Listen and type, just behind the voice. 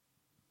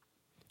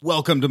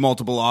Welcome to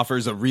Multiple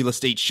Offers, a real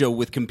estate show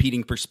with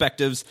competing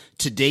perspectives.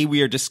 Today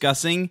we are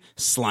discussing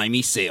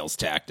slimy sales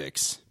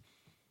tactics.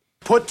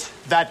 Put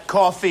that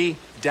coffee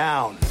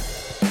down.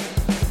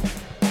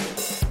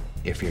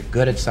 If you're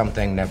good at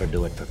something, never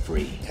do it for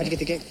free. How'd you get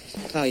the gig?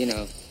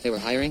 Oh, they were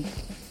hiring.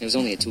 It was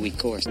only a 2-week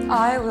course.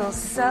 I will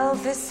sell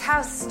this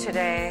house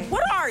today.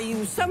 What are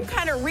you, some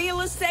kind of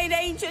real estate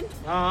agent?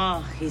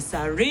 Oh, he's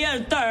a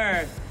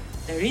realtor.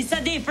 There is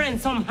a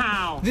difference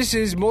somehow. This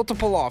is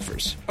Multiple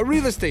Offers, a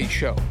real estate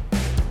show.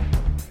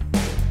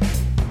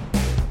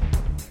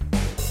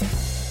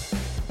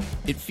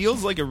 It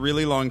feels like a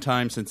really long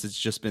time since it's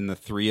just been the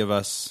three of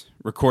us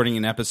recording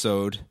an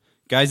episode.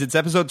 Guys, it's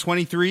episode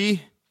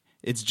 23.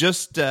 It's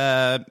just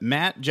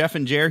Matt, Jeff,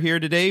 and Jer here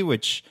today,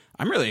 which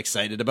I'm really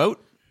excited about.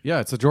 Yeah,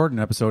 it's a Jordan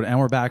episode, and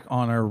we're back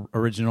on our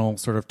original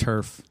sort of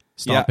turf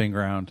stomping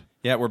ground.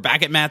 Yeah, we're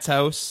back at Matt's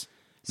house.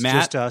 It's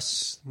Matt, just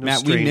us, no Matt,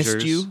 strangers. we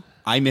missed you.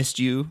 I missed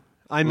you.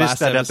 I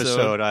missed last that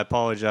episode. I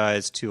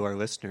apologize to our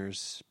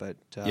listeners, but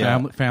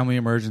Family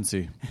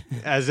emergency.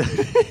 as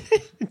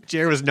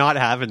Jer was not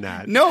having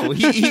that. No,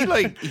 he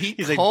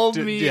He's called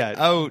like, me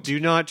out. Do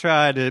not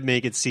try to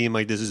make it seem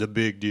like this is a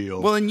big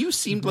deal. Well, and you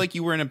seemed like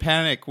you were in a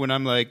panic when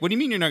I'm like, what do you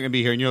mean you're not going to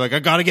be here? And you're like, I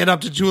got to get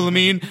up to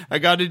Tulameen. I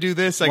got to do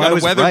this. I got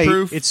to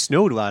weatherproof. Right. It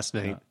snowed last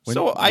night.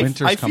 So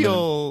I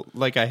feel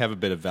like I have a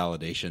bit of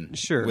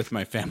validation with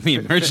my family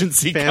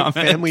emergency comment.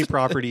 Family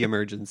property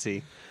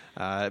emergency.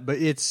 But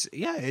it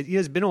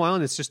has been a while,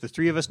 and it's just the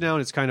three of us now,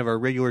 and it's kind of our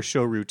regular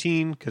show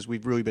routine because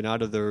we've really been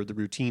out of the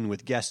routine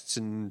with guests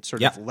and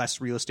sort of less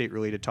real estate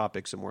related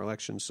topics and more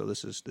elections. So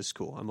this is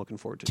cool. I'm looking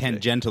forward to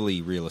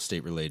tangentially real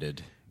estate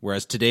related.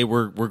 Whereas today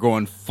we're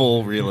going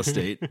full real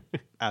estate.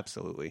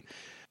 Absolutely.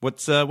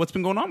 What's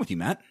been going on with you,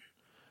 Matt?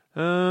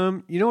 You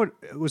know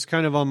what was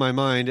kind of on my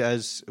mind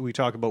as we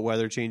talk about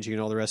weather changing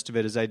and all the rest of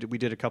it is we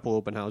did a couple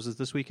open houses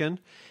this weekend,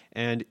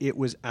 and it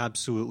was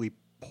absolutely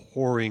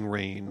pouring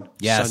rain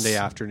Sunday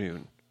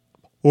afternoon.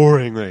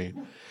 Pouring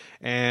rain.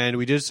 And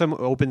we did some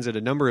opens at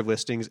a number of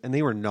listings, and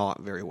they were not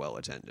very well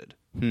attended.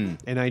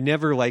 And I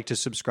never like to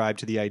subscribe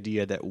to the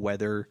idea that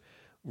weather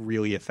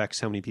really affects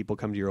how many people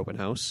come to your open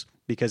house,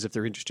 because if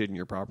they're interested in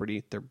your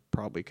property, they're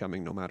probably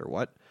coming no matter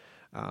what.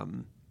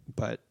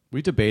 But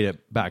we debate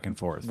it back and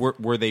forth.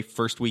 Were they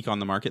first week on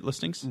the market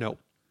listings? No.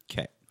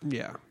 Okay.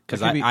 Yeah.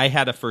 Because I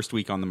had a first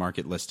week on the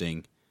market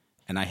listing,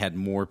 and I had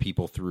more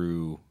people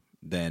through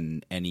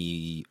than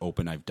any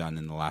open I've done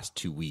in the last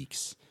 2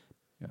 weeks.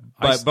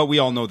 Yeah. But we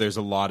all know there's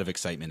a lot of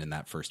excitement in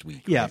that first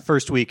week. Yeah, right?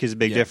 First week is a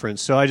big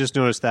difference. So I just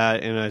noticed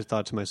that, and I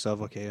thought to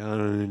myself, okay,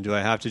 do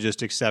I have to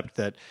just accept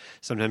that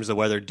sometimes the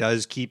weather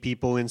does keep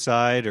people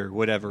inside or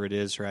whatever it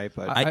is, right?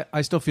 But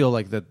I still feel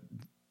like that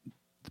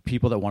the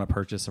people that want to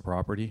purchase a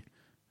property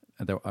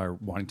and that are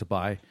wanting to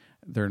buy,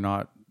 they're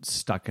not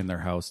stuck in their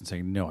house and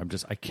saying, no,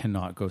 I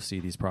cannot go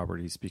see these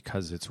properties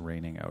because it's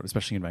raining out,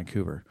 especially in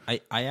Vancouver. I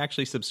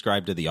actually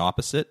subscribe to the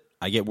opposite.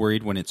 I get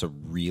worried when it's a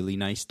really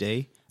nice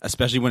day,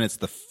 especially when it's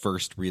the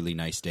first really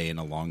nice day in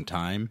a long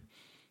time.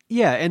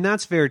 Yeah, and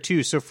that's fair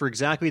too. So for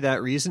exactly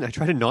that reason, I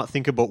try to not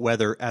think about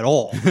weather at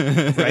all,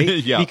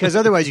 right? Yeah. Because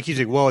otherwise you keep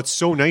saying, well, it's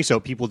so nice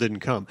out, people didn't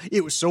come.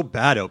 It was so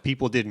bad out,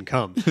 people didn't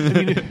come. I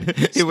mean,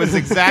 it was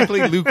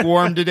exactly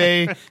lukewarm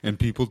today, and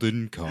people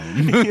didn't come.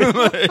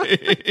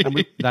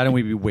 And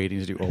we'd be waiting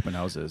to do open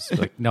houses.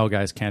 Like, no,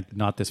 guys,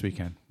 not this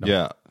weekend.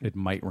 No, it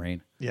might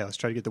rain. Yeah, let's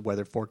try to get the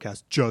weather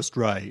forecast just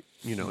right.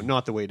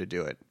 Not the way to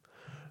do it.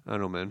 I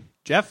don't know, man.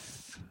 Jeff?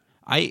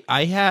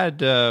 I had,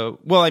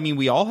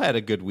 we all had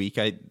a good week.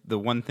 The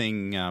one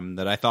thing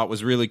that I thought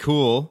was really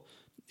cool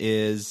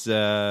is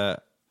I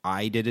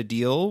did a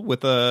deal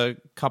with a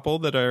couple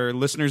that are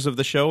listeners of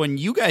the show, and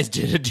you guys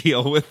did a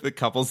deal with the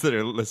couples that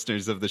are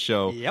listeners of the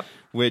show. Yep.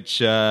 Which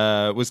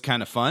was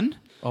kind of fun.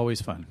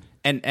 Always fun.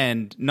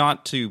 And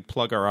not to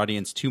plug our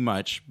audience too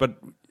much, but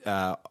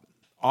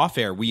off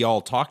air, we all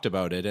talked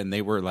about it, and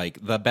they were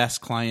like the best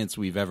clients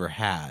we've ever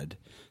had.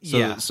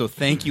 So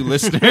thank you,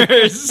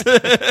 listeners.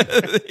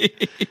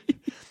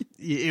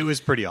 It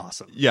was pretty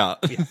awesome. Yeah.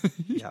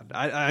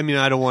 I mean,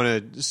 I don't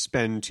want to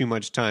spend too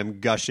much time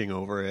gushing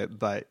over it,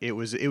 but it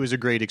was a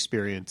great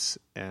experience,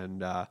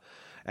 and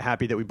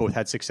happy that we both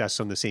had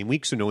success on the same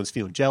week, so no one's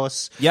feeling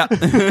jealous. Yeah. I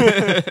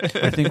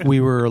think he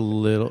had a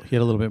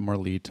little bit more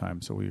lead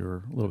time, so we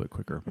were a little bit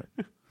quicker.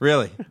 But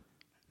really?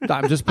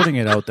 I'm just putting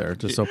it out there,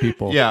 just so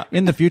people,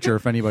 in the future,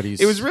 if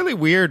anybody's... It was really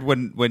weird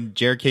when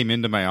Jared came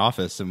into my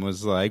office and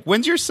was like,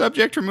 when's your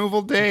subject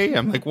removal day?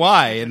 I'm like,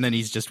 why? And then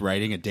he's just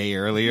writing a day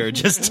earlier.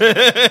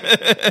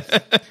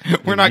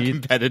 We're not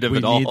competitive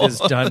at all. We need this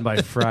done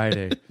by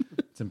Friday.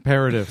 It's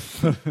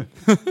imperative.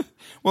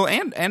 Well,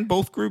 and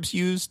both groups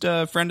used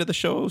a friend of the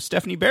show,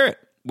 Stephanie Barrett,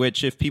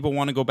 which if people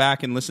want to go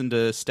back and listen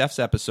to Steph's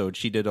episode,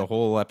 she did a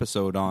whole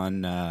episode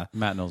on...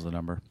 Matt knows the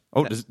number.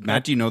 Oh,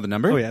 Matt, do you know the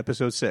number? Oh, yeah,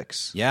 episode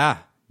 6. Yeah.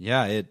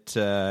 So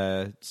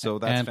that's and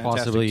fantastic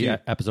possibly too.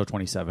 Episode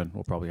 27.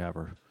 We'll probably have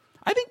her.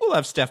 I think we'll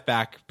have Steph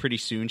back pretty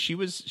soon. She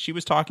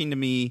was talking to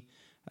me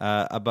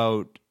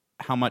about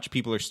how much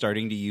people are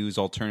starting to use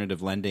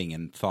alternative lending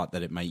and thought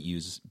that it might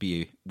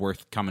be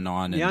worth coming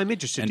on. I'm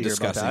interested to hear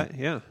about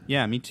that.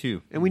 Yeah, me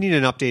too. And we need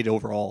an update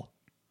overall,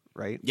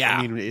 right? Yeah.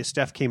 I mean,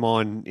 Steph came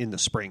on in the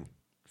spring.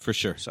 For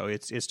sure. So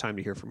it's time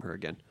to hear from her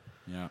again.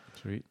 Yeah.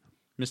 Sweet.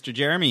 Mr.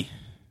 Jeremy.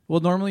 Well,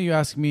 normally you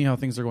ask me how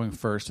things are going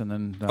first, and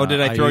then did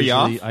I throw you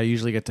off? I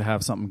usually get to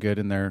have something good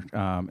in there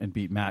and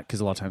beat Matt, because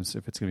a lot of times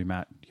if it's going to be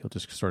Matt, he'll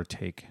just sort of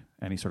take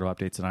any sort of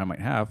updates that I might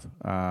have.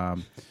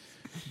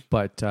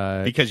 But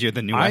because you're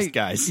the newest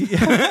guys,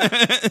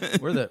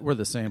 we're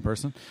the same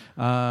person.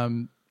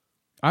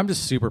 I'm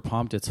just super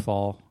pumped. It's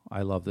fall.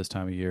 I love this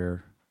time of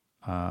year.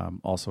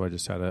 Also, I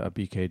just had a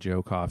BK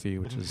Joe coffee,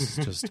 which has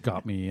just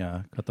got me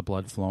got the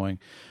blood flowing.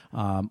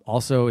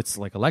 Also, it's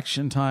like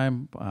election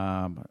time.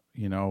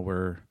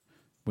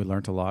 We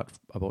learned a lot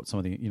about some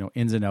of the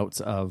ins and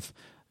outs of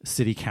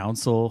city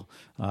council.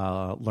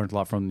 Learned a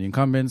lot from the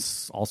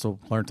incumbents. Also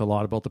learned a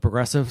lot about the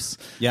progressives.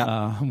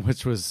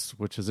 Which was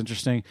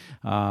interesting.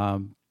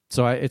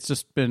 So it's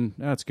just been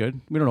it's good.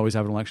 We don't always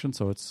have an election,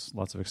 so it's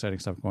lots of exciting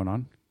stuff going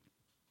on.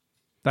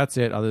 That's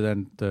it. Other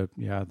than the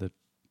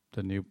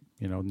new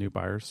new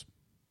buyers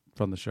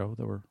from the show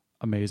that were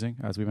amazing,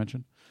 as we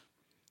mentioned.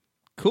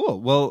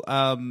 Cool. Well,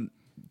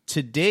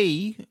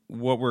 today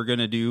what we're going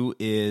to do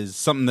is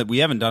something that we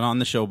haven't done on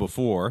the show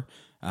before.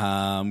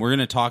 We're going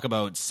to talk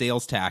about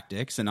sales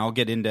tactics, and I'll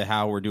get into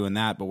how we're doing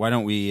that. But why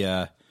don't we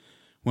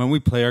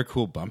play our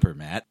cool bumper,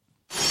 Matt?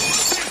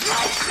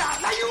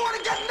 Now you want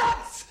to get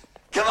nuts?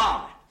 Come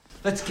on,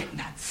 let's get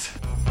nuts.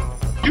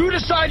 You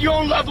decide your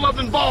own level of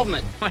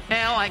involvement.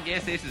 Well, I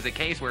guess this is a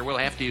case where we'll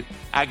have to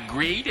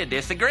agree to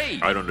disagree.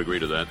 I don't agree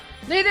to that.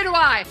 Neither do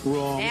I.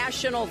 Wrong.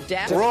 National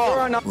debt.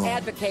 Wrong. You're an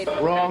advocate.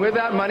 Wrong. With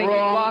that money,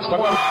 Wrong. lost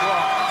one.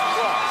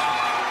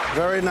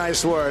 Very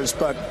nice words,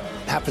 but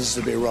happens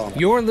to be wrong.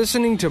 You're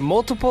listening to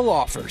Multiple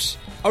Offers,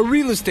 a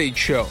real estate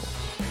show.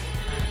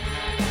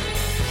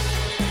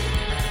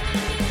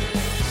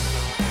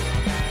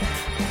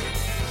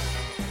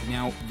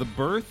 Now, the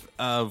birth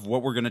of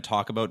what we're going to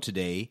talk about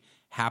today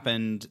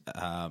happened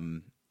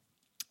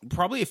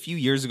probably a few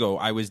years ago.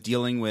 I was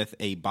dealing with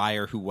a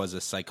buyer who was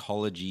a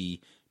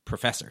psychology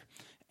professor.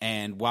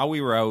 And while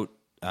we were out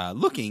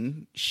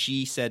looking,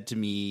 she said to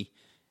me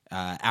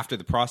after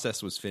the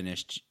process was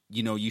finished,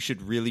 you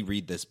should really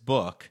read this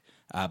book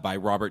by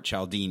Robert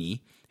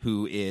Cialdini,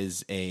 who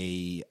is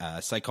a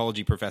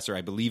psychology professor,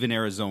 I believe in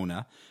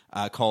Arizona,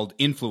 called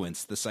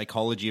Influence, The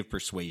Psychology of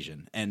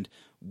Persuasion. And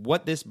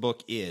what this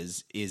book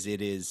is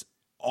it is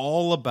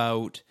all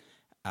about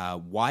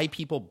why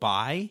people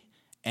buy,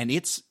 and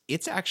it's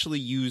actually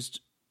used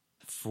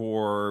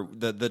for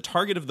the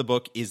target of the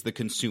book is the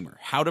consumer,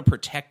 how to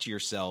protect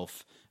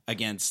yourself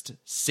against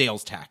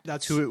sales tactics.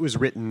 That's who it was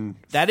written for.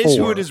 That is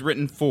who it is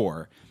written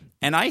for.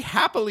 And I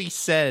happily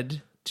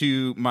said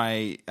to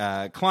my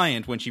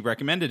client when she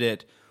recommended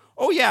it,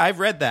 oh yeah, I've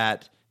read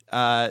that.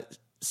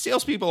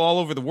 Salespeople all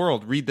over the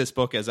world read this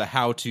book as a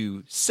how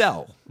to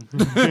sell.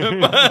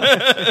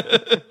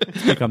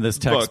 Become this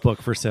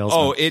textbook for salesmen.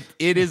 Oh, it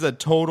is a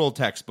total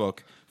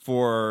textbook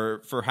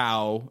for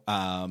how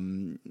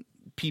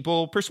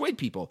people persuade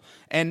people.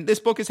 And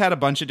this book has had a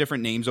bunch of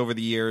different names over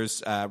the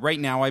years. Right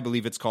now, I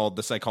believe it's called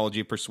The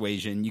Psychology of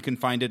Persuasion. You can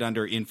find it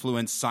under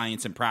Influence,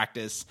 Science, and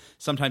Practice.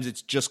 Sometimes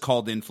it's just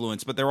called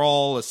Influence, but they're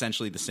all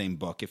essentially the same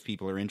book if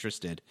people are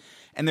interested.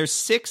 And there's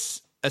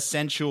 6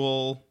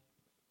 essential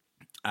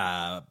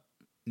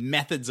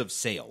methods of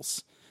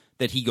sales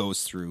that he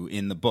goes through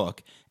in the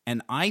book.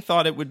 And I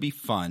thought it would be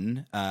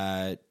fun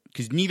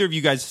because neither of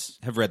you guys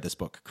have read this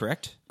book,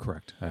 correct?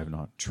 Correct. I have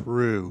not.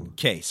 True.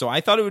 Okay, so I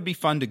thought it would be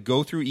fun to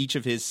go through each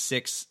of his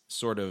 6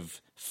 sort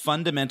of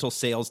fundamental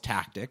sales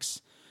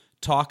tactics,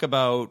 talk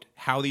about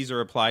how these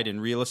are applied in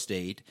real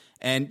estate,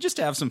 and just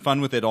to have some fun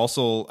with it,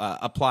 also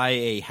apply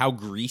a how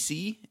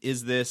greasy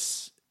is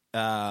this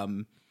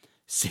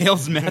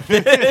sales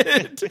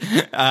method.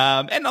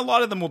 And a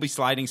lot of them will be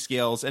sliding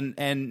scales.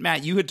 And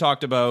Matt, you had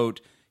talked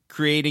about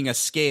creating a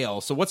scale.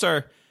 So what's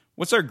our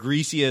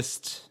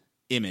greasiest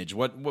image?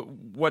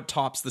 What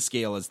tops the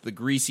scale as the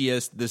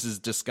greasiest? This is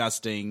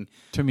disgusting.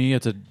 To me,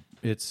 it's a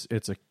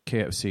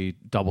KFC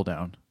double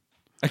down.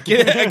 A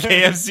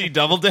KFC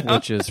double down,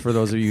 which is, for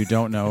those of you who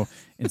don't know,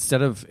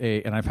 instead of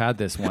and I've had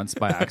this once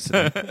by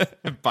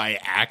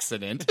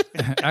accident,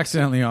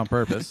 accidentally on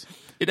purpose.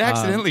 It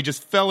accidentally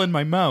just fell in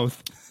my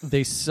mouth.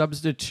 They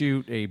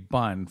substitute a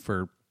bun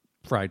for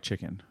fried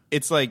chicken.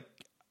 It's like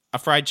a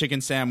fried chicken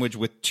sandwich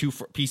with 2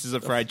 pieces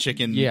of fried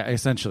chicken. Yeah,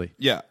 essentially.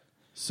 Yeah.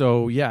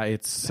 So, yeah,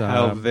 it's...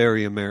 how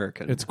very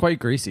American. It's quite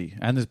greasy,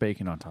 and there's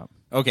bacon on top.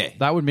 Okay.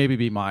 That would maybe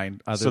be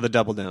mine. So the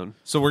double down.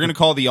 So we're going to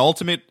call the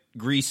ultimate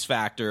grease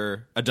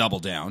factor a double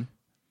down.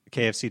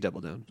 KFC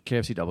double down.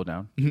 KFC double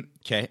down.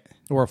 Okay.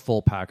 Or a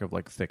full pack of,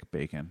 like, thick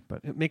bacon.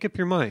 But make up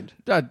your mind.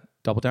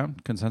 Double down?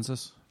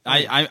 Consensus?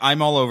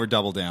 I'm all over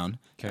double down.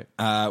 Okay.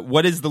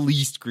 What is the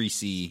least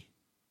greasy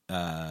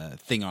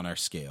thing on our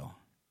scale?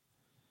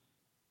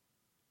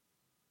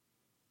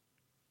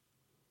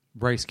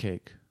 Rice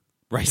cake.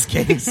 Rice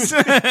cakes.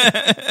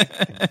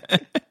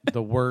 The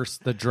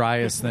worst, the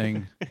driest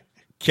thing.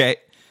 Okay.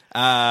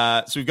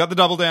 So we've got the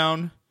double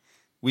down.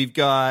 We've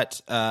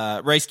got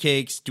rice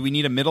cakes. Do we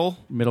need a middle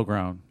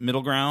ground?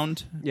 Middle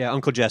ground? Yeah,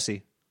 Uncle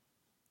Jesse.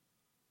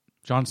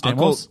 John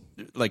Stamos?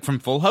 Like from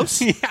Full House?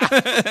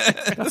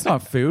 That's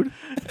not food.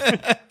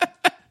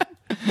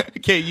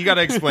 Okay, you got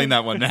to explain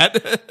that one,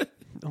 Nat.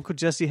 Uncle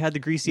Jesse had the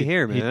greasy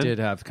hair, man. He did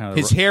have kind of...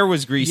 His hair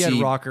was greasy. He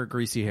had rocker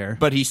greasy hair.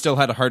 But he still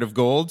had a heart of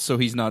gold, so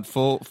he's not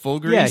full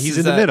grease? Yeah, he's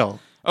in the middle.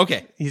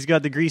 Okay. He's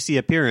got the greasy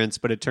appearance,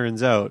 but it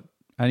turns out...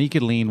 And he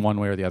could lean one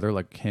way or the other,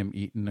 like him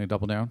eating a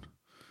double down.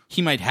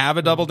 He might have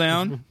a double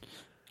down.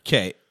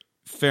 Okay,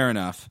 fair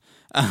enough.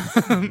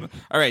 All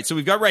right, so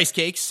we've got rice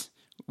cakes.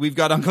 We've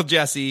got Uncle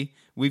Jesse.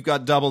 We've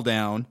got double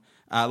down.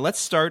 Let's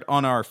start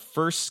on our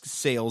first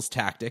sales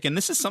tactic. And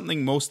this is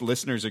something most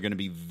listeners are going to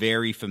be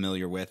very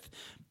familiar with.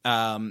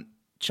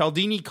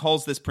 Cialdini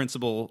calls this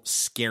principle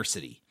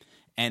scarcity.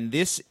 And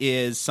this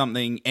is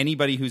something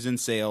anybody who's in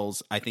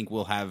sales, I think,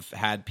 will have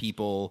had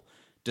people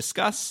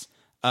discuss,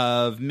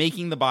 of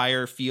making the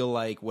buyer feel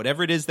like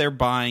whatever it is they're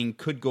buying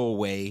could go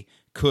away,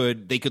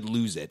 they could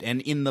lose it. And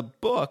in the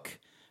book,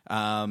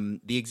 the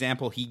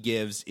example he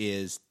gives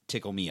is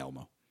Tickle Me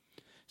Elmo.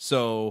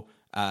 So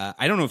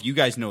I don't know if you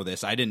guys know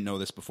this. I didn't know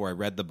this before I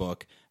read the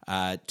book.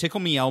 Tickle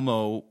Me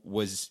Elmo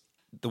was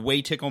the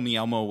way Tickle Me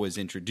Elmo was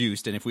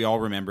introduced. And if we all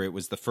remember, it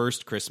was the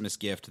first Christmas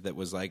gift that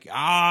was like,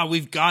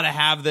 we've got to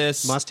have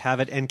this. Must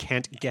have it and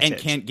can't get it. And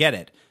can't get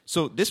it.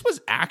 So this was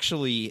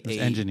actually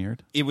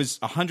engineered. It was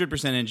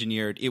 100%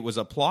 engineered. It was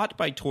a plot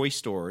by toy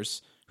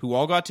stores who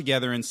all got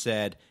together and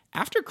said,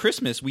 after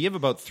Christmas, we have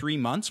about 3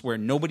 months where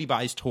nobody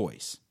buys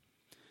toys.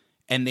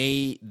 And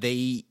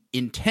they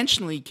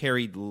intentionally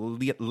carried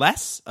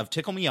less of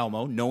Tickle Me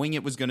Elmo, knowing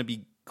it was going to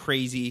be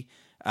crazy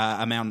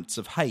amounts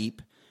of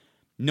hype,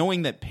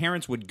 knowing that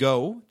parents would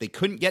go, they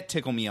couldn't get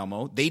Tickle Me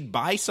Elmo, they'd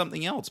buy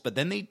something else, but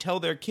then they'd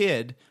tell their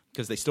kid,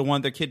 because they still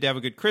want their kid to have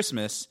a good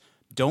Christmas,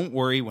 don't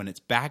worry, when it's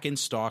back in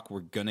stock,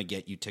 we're going to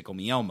get you Tickle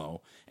Me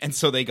Elmo. And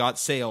so they got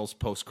sales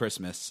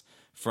post-Christmas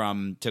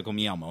from Tickle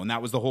Me Elmo. And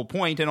that was the whole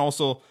point. And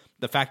also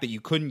the fact that you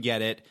couldn't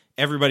get it,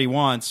 everybody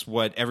wants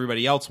what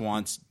everybody else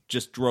wants,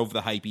 just drove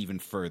the hype even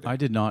further. I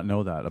did not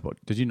know that about...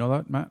 Did you know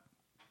that, Matt?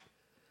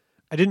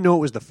 I didn't know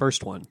it was the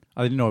first one.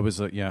 I didn't know it was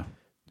yeah.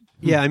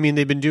 Yeah, I mean,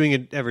 they've been doing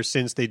it ever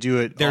since. They do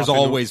it. There's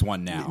often. always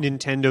one now.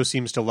 Nintendo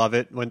seems to love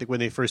it. When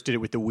they first did it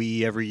with the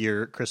Wii every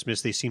year at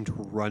Christmas, they seem to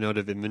run out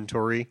of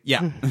inventory.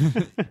 Yeah.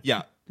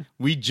 Yeah.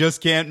 We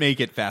just can't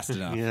make it fast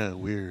enough. Yeah,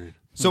 weird.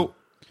 So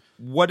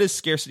what does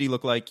scarcity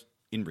look like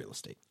in real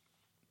estate?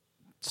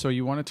 So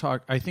you want to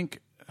talk... I think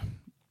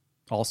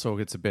also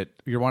it's a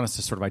bit... You want us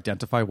to sort of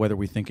identify whether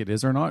we think it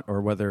is or not,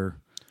 or whether...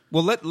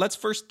 Well, let's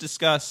first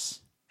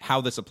discuss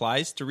how this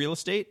applies to real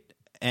estate.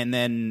 And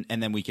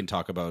then we can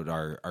talk about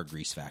our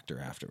grease factor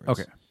afterwards.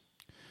 Okay.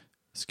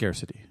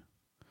 Scarcity.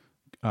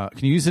 Can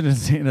you use it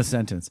in a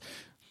sentence?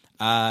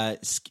 An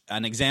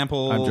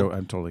example...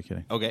 I'm totally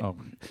kidding. Okay.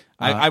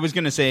 I was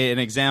going to say an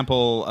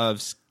example of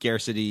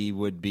scarcity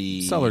would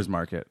be... Seller's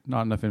market.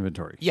 Not enough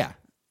inventory. Yeah.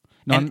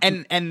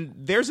 And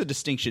there's a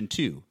distinction,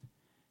 too.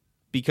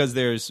 Because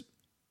there's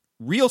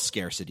real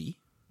scarcity,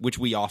 which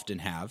we often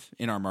have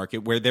in our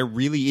market, where there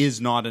really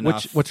is not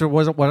enough. Which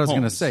was what I was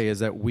going to say, is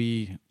that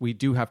we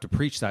do have to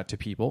preach that to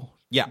people.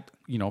 Yeah,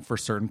 for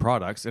certain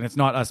products, and it's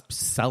not us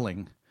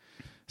selling.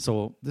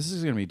 So this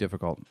is going to be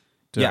difficult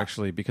to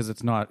actually, because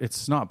it's not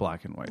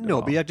black and white.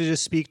 No, but you have to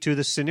just speak to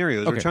the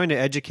scenarios. Okay. We're trying to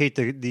educate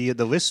the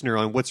listener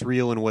on what's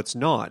real and what's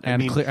not,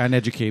 and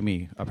educate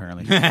me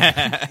apparently.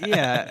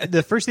 Yeah,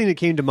 the first thing that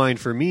came to mind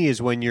for me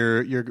is when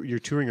you're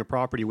touring a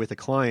property with a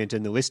client,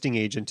 and the listing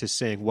agent is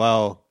saying,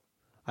 "Well,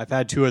 I've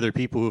had 2 other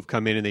people who've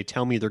come in and they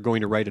tell me they're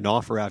going to write an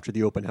offer after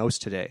the open house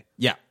today."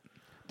 Yeah.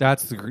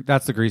 That's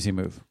the greasy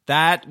move.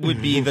 That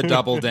would be the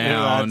double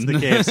down.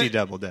 That's the KFC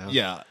double down.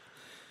 Yeah.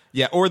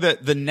 Yeah, or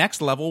the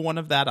next level one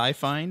of that I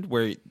find,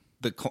 where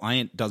the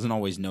client doesn't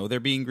always know they're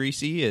being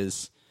greasy,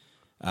 is,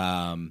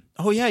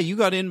 oh yeah, you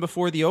got in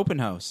before the open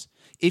house.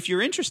 If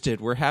you're interested,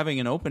 we're having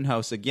an open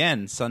house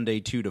again Sunday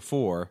 2 to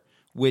 4,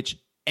 which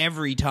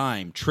every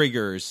time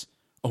triggers,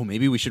 oh,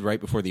 maybe we should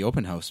write before the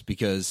open house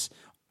because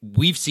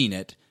we've seen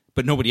it,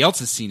 but nobody else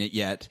has seen it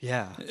yet.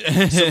 Yeah.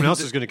 Someone else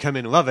is going to come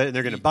in and love it, and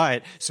they're going to buy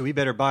it, so we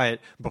better buy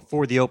it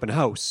before the open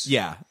house.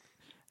 Yeah.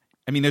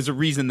 I mean, there's a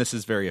reason this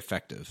is very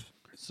effective.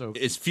 So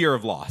it's fear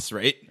of loss,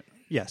 right?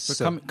 Yes.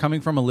 So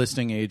coming from a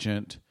listing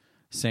agent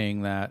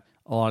saying that,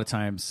 a lot of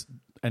times,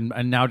 and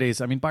nowadays,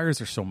 I mean, buyers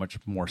are so much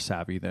more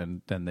savvy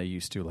than they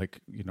used to.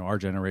 Like, our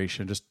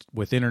generation, just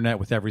with internet,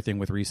 with everything,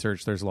 with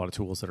research, there's a lot of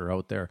tools that are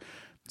out there.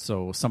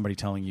 So somebody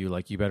telling you,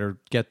 like, you better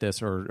get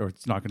this or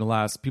it's not going to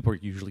last, people are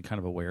usually kind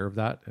of aware of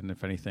that. And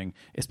if anything,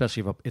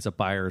 especially if it's a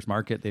buyer's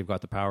market, they've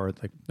got the power.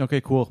 Like,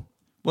 okay, cool.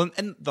 Well,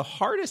 and the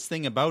hardest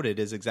thing about it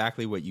is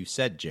exactly what you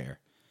said, Jer,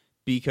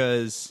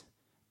 because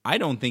I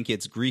don't think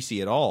it's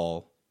greasy at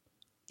all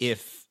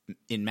if,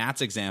 in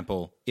Matt's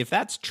example, if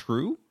that's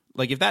true,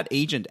 like if that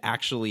agent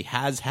actually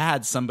has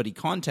had somebody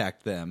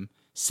contact them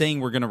saying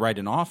we're going to write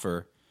an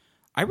offer,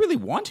 I really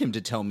want him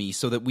to tell me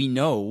so that we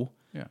know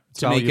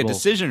to make a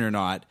decision or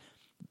not.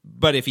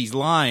 But if he's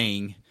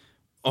lying,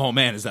 oh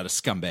man, is that a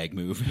scumbag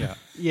move?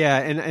 Yeah,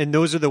 and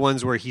those are the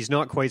ones where he's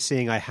not quite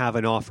saying, I have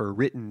an offer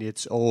written.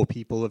 It's,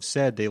 people have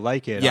said they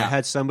like it. Yeah. I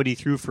had somebody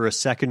through for a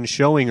second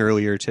showing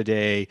earlier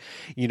today.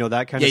 That kind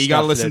of stuff. Yeah, you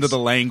got to listen to the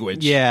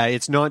language. Yeah,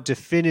 it's not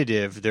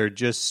definitive. They're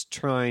just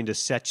trying to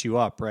set you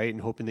up, right?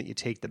 And hoping that you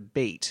take the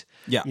bait.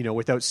 Yeah.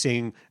 Without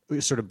saying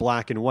sort of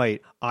black and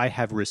white, I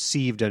have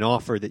received an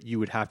offer that you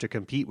would have to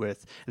compete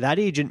with. That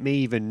agent may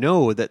even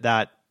know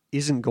that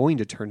isn't going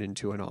to turn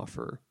into an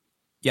offer.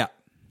 Yeah.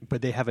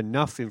 But they have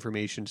enough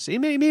information to say it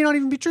may not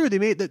even be true. They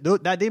may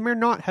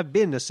not have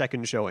been a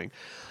second showing,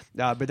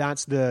 but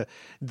that's the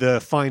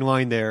fine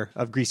line there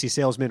of greasy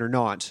salesman or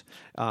not.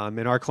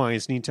 And our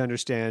clients need to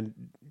understand,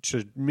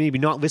 should maybe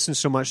not listen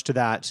so much to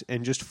that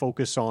and just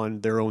focus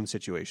on their own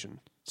situation.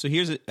 So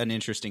here's an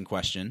interesting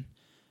question,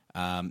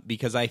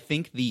 because I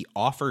think the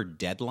offer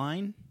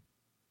deadline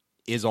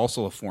is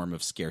also a form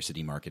of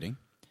scarcity marketing.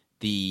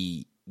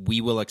 We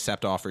will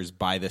accept offers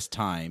by this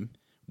time.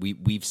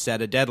 We've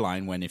set a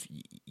deadline when if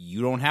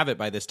you don't have it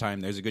by this time,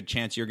 there's a good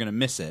chance you're going to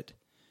miss it.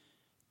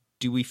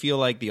 Do we feel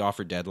like the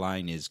offer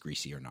deadline is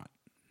greasy or not?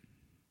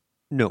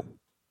 No.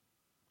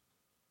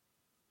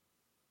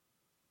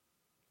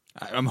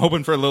 I'm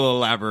hoping for a little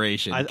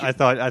elaboration. I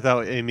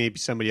thought maybe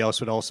somebody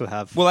else would also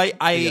have a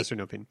yes or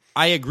no opinion.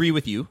 I agree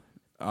with you.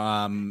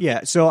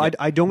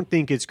 I don't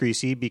think it's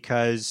greasy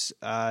because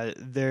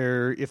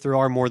if there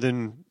are more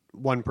than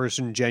one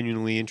person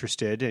genuinely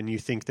interested and you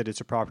think that it's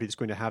a property that's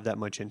going to have that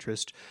much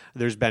interest,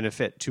 there's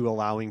benefit to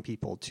allowing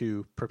people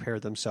to prepare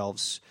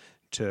themselves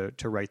to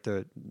write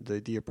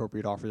the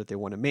appropriate offer that they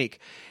want to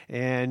make.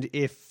 And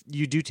if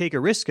you do take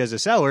a risk as a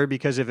seller,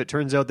 because if it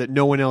turns out that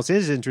no one else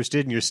is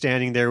interested and you're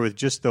standing there with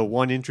just the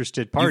one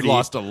interested party, you've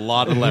lost a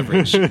lot of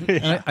leverage.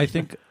 And I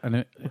think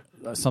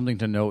something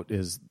to note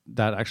is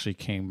that actually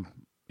came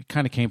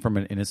from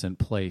an innocent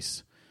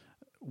place.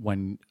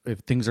 If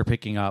things are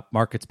picking up,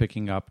 market's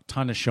picking up,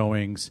 ton of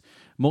showings,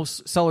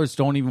 most sellers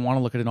don't even want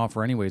to look at an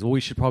offer anyways. Well,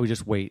 we should probably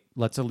just wait.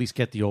 Let's at least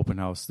get the open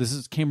house.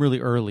 Came really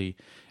early,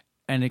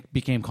 and it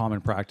became common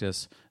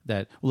practice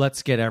that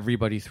let's get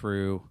everybody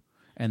through,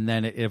 and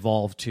then it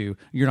evolved to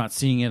you're not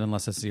seeing it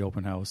unless it's the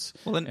open house.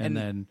 Well, and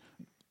then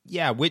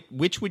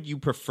which would you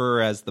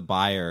prefer as the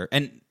buyer?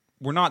 And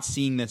we're not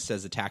seeing this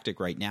as a tactic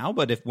right now,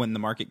 but when the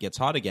market gets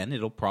hot again,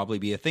 it'll probably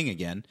be a thing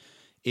again.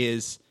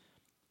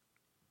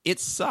 It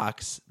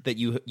sucks that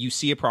you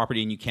see a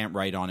property and you can't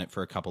write on it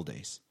for a couple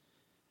days.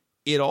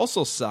 It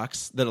also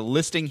sucks that a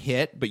listing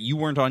hit, but you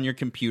weren't on your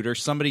computer.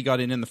 Somebody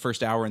got in the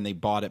first hour and they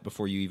bought it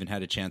before you even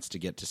had a chance to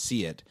get to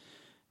see it.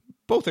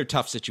 Both are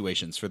tough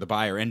situations for the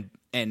buyer,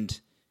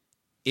 and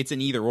it's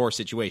an either-or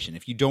situation.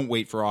 If you don't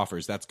wait for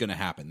offers, that's going to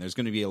happen. There's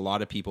going to be a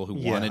lot of people who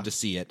wanted to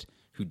see it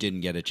who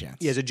didn't get a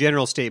chance. As a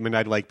general statement,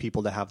 I'd like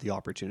people to have the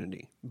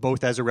opportunity,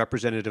 both as a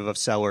representative of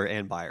seller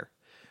and buyer.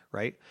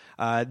 Right.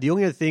 The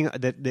only other thing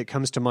that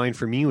comes to mind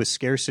for me was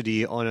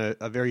scarcity on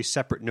a very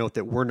separate note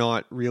that we're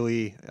not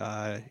really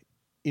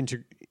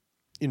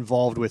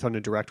involved with on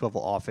a direct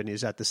level often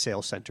is at the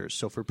sales centers.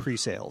 So for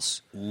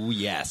pre-sales. Ooh,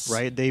 yes.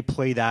 Right. They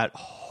play that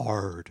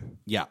hard.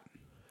 Yeah.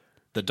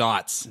 The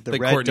dots. The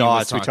red Courtney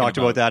dots. We talked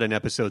about that in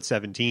episode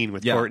 17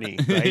 with Courtney.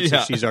 Right? So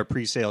she's our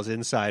pre-sales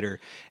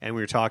insider. And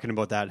we were talking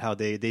about that, how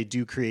they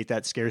do create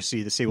that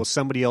scarcity to say, well,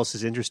 somebody else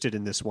is interested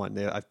in this one.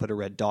 I've put a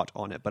red dot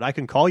on it. But I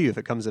can call you if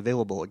it comes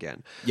available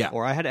again. Yeah.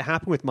 Or I had it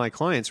happen with my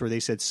clients where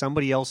they said,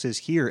 somebody else is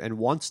here and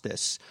wants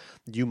this.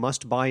 You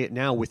must buy it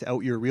now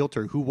without your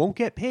realtor, who won't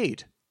get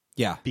paid.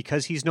 Yeah.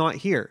 Because he's not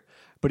here.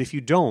 But if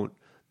you don't,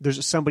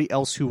 there's somebody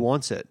else who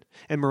wants it.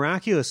 And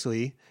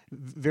miraculously,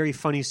 very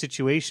funny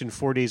situation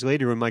 4 days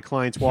later when my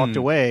clients walked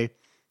away,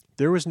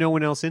 there was no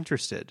one else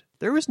interested.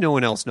 There was no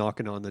one else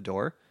knocking on the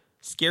door.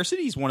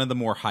 Scarcity is one of the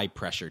more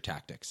high-pressure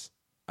tactics,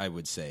 I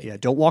would say. Yeah,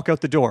 don't walk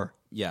out the door.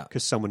 Yeah.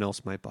 Because someone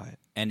else might buy it.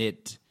 And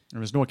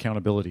there's no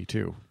accountability,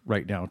 too,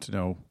 right now to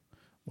know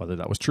whether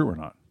that was true or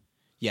not.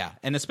 Yeah,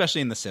 and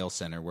especially in the sales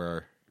center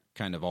where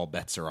kind of all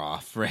bets are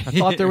off, right? I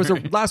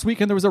thought last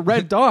weekend there was a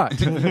red dot.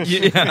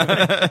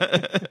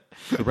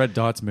 The red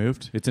dot's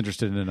moved. It's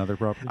interested in another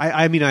property.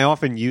 I mean, I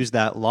often use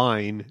that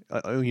line.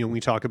 When we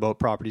talk about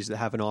properties that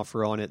have an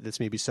offer on it that's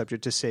maybe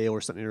subject to sale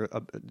or something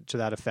to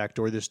that effect,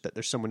 or there's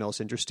someone else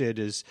interested.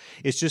 It's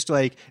just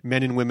like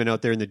men and women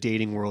out there in the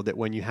dating world that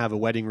when you have a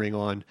wedding ring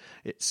on,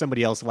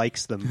 somebody else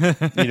likes them. They're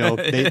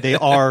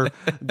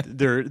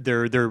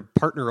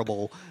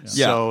partnerable,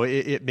 so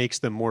it makes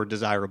them more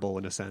desirable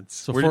in a sense.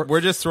 So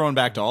we're just throwing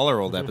back to all our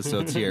old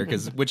episodes here,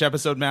 because which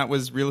episode, Matt,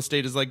 was real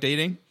estate is like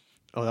dating?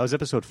 Oh, that was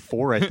episode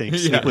 4, I think.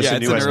 Sleepless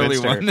in New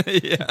Westminster.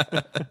 Early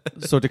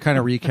one. So to kind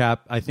of recap,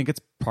 I think it's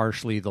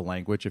partially the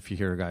language. If you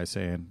hear a guy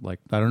saying, like,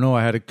 I don't know,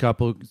 I had a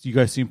couple, you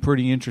guys seem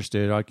pretty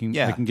interested. I can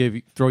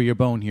throw you a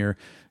bone here.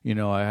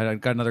 I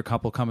got another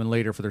couple coming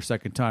later for their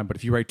second time, but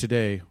if you write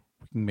today,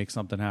 we can make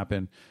something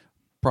happen.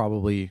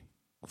 Probably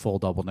full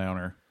double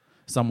downer.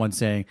 Someone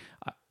saying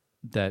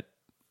that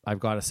I've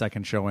got a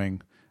second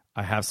showing.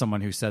 I have someone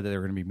who said that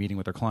they're going to be meeting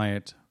with their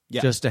client. Yeah.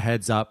 Just a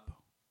heads up.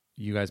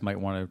 you guys might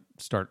want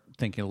to start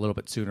thinking a little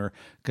bit sooner,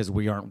 because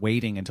we aren't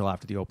waiting until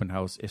after the open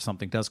house. If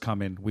something does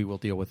come in, we will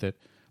deal with it.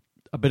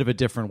 A bit of a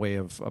different way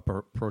of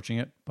approaching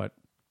it, but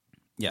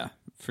yeah,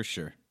 for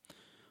sure.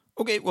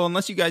 Okay, well,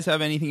 unless you guys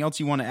have anything else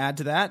you want to add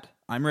to that,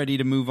 I'm ready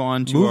to move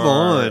on to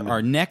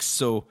our next.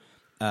 So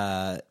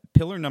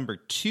pillar number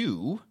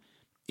 2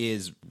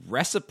 is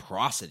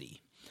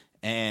reciprocity.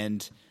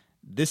 And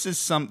this is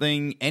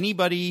something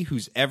anybody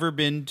who's ever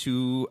been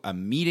to a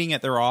meeting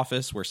at their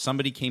office where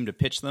somebody came to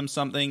pitch them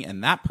something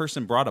and that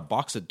person brought a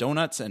box of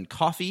donuts and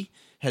coffee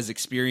has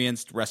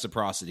experienced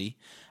reciprocity.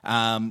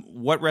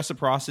 What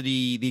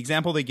reciprocity, the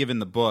example they give in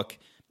the book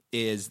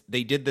is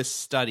they did this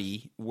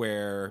study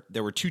where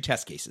there were 2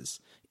 test cases.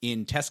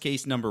 In test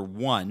case number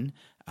 1,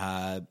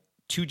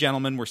 2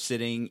 gentlemen were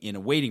sitting in a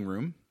waiting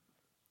room,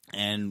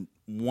 and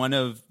one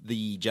of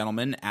the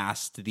gentlemen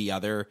asked the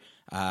other,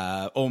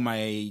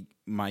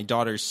 my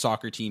daughter's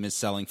soccer team is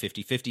selling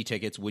 50-50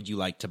 tickets. Would you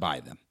like to buy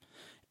them?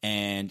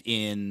 And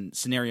in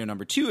scenario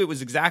number 2, it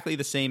was exactly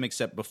the same,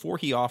 except before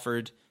he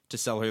offered to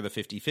sell her the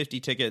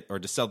 50-50 ticket, or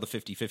to sell the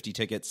 50-50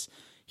 tickets,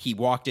 he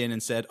walked in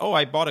and said,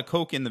 I bought a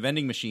Coke in the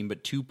vending machine,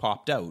 but 2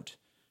 popped out.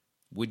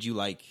 Would you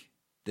like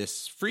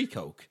this free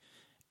Coke?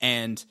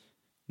 And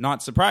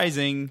not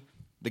surprising,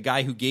 the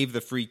guy who gave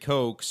the free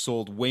Coke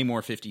sold way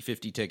more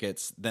 50-50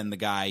 tickets than the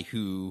guy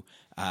who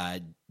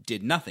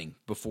did nothing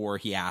before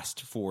he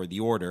asked for the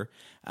order.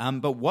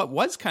 But what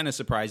was kind of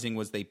surprising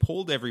was they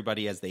polled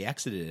everybody as they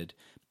exited,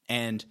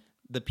 and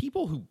the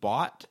people who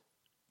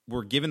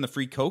were given the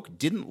free Coke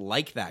didn't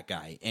like that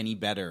guy any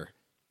better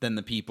than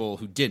the people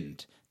who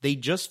didn't. They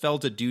just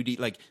felt a duty.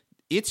 Like,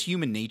 it's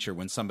human nature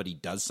when somebody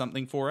does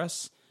something for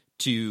us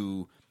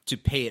to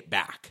pay it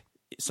back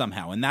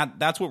somehow. And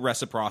that's what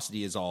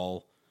reciprocity is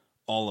all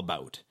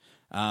about.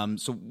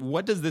 So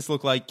what does this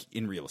look like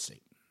in real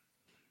estate?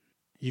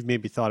 You've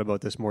maybe thought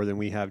about this more than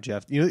we have,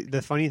 Jeff. You know,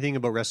 the funny thing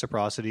about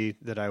reciprocity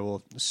that I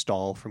will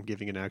stall from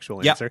giving an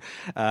actual answer.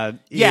 And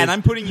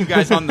I'm putting you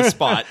guys on the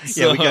spot.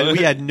 So. We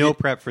had no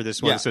prep for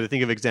this one, so to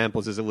think of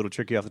examples is a little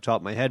tricky off the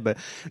top of my head. But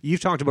you've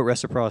talked about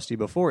reciprocity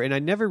before, and I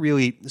never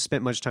really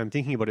spent much time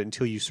thinking about it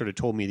until you sort of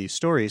told me these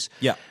stories.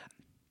 Yeah.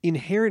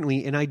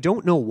 Inherently, and I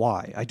don't know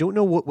why. I don't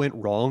know what went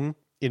wrong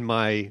in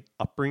my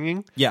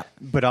upbringing. Yeah.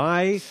 But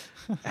I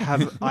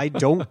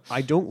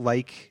don't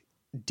like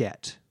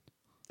debt.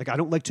 Like, I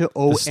don't like to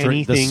owe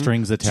anything the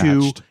strings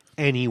attached. to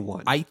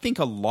anyone. I think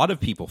a lot of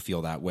people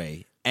feel that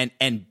way,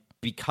 and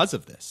because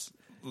of this.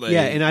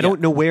 And I don't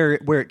know where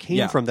it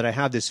came from that I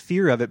have this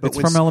fear of it. But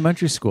it's from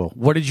elementary school.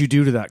 What did you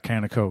do to that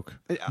can of Coke?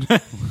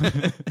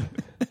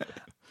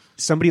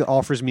 Somebody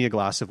offers me a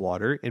glass of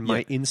water, and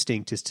my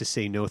instinct is to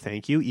say no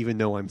thank you, even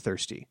though I'm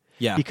thirsty.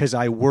 Yeah. Because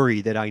I worry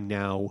that I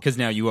now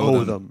you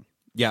owe them.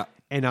 Yeah.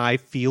 And I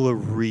feel a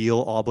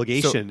real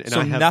obligation.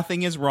 So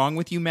nothing is wrong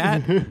with you,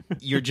 Matt.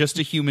 You're just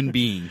a human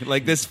being.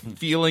 Like, this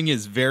feeling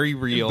is very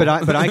real. But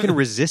I can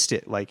resist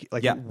it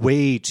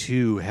way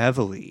too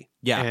heavily.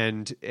 Yeah.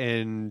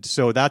 And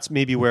so that's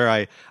maybe where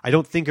I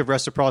don't think of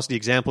reciprocity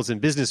examples in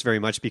business very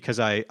much, because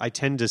I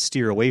tend to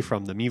steer away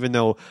from them, even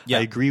though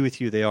I agree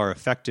with you they are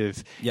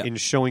effective in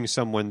showing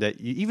someone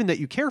that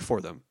you care for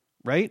them,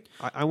 right?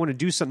 I want to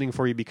do something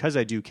for you because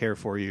I do care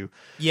for you.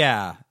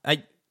 Yeah,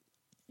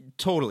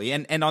 totally.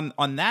 And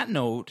on that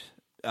note,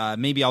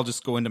 maybe I'll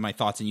just go into my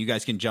thoughts and you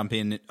guys can jump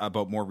in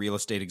about more real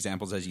estate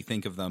examples as you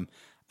think of them.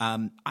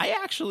 I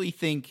actually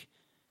think,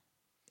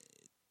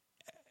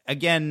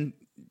 again,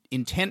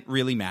 intent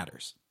really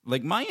matters.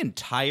 Like, my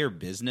entire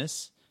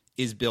business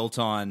is built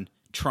on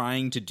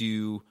trying to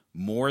do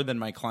more than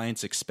my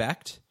clients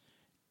expect,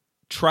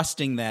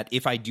 trusting that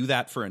if I do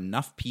that for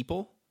enough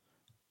people,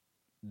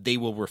 they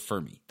will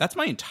refer me. That's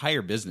my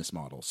entire business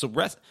model. So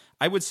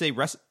I would say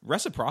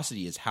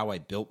reciprocity is how I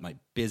built my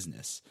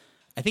business.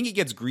 I think it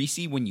gets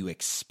greasy when you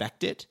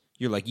expect it.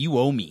 You're like, you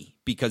owe me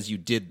because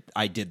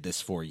I did this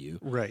for you.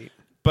 Right.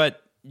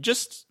 But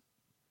just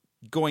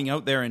going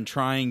out there and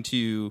trying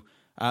to,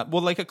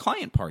 like a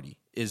client party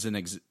is an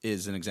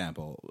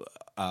example.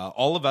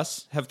 All of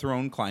us have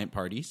thrown client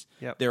parties.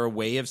 Yep. They're a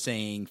way of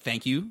saying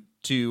thank you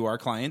to our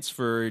clients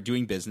for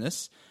doing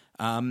business.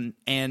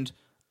 And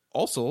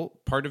also,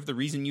 part of the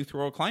reason you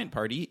throw a client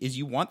party is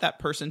you want that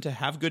person to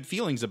have good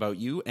feelings about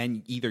you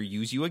and either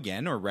use you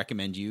again or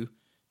recommend you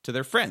to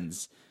their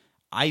friends.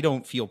 I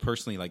don't feel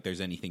personally like there's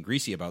anything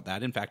greasy about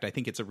that. In fact, I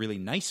think it's a really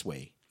nice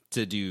way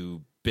to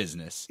do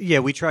business. Yeah,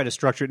 we try to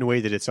structure it in a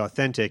way that it's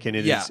authentic, and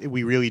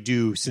we really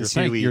do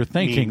sincerely. You're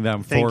thanking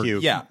them for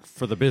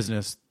the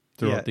business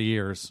throughout the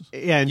years.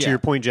 Yeah, and to your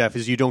point, Jeff,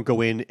 is you don't go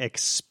in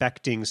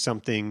expecting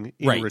something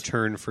in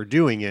return for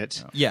doing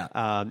it. Yeah.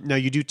 Now,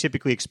 you do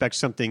typically expect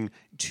something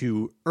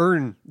to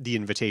earn the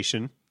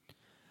invitation,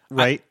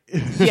 right?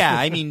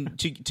 I mean,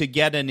 to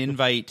get an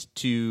invite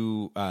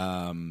to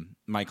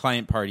my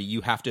client party,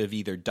 you have to have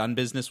either done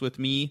business with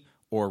me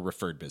or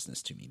referred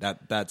business to me.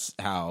 That's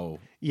how.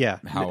 Yeah.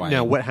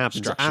 Now, what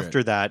happens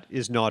after that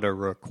is not a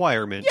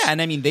requirement. Yeah,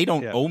 and I mean, they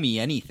don't owe me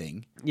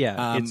anything.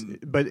 Yeah,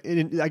 but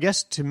I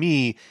guess to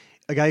me,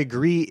 like I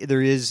agree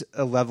there is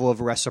a level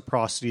of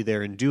reciprocity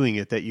there in doing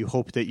it, that you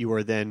hope that you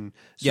are then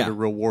sort of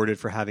rewarded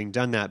for having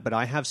done that. But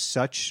I have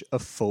such a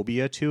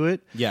phobia to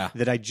it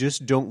that I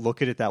just don't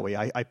look at it that way.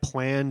 I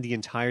plan the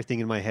entire thing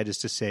in my head is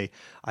to say,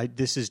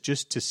 this is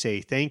just to say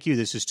thank you.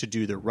 This is to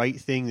do the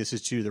right thing. This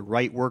is to do the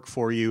right work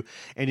for you.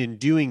 And in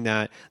doing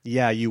that,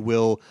 you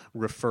will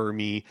refer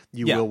me.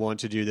 You will want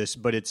to do this.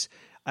 But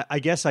I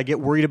guess I get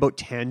worried about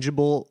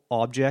tangible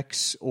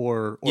objects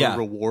or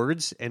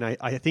rewards, and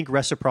I think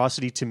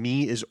reciprocity to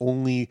me is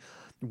only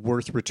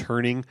worth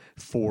returning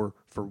for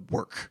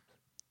work,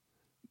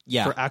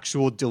 for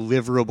actual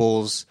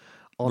deliverables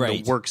on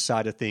the work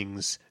side of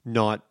things,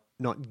 not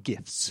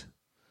gifts.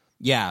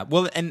 Yeah,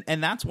 well,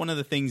 and that's one of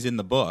the things in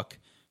the book.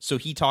 So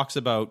he talks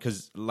about,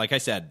 because like I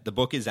said, the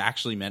book is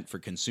actually meant for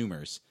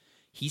consumers.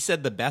 He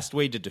said the best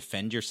way to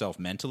defend yourself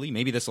mentally,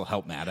 maybe this will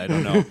help Matt, I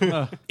don't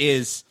know,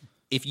 is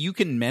if you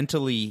can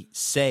mentally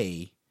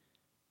say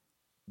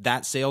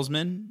that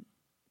salesman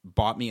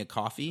bought me a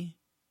coffee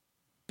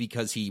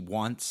because he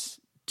wants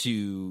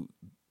to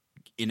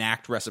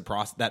enact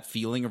reciprocity, that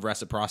feeling of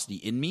reciprocity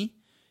in me,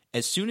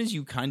 as soon as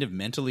you kind of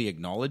mentally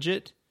acknowledge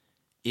it,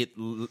 it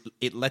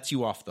lets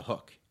you off the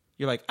hook.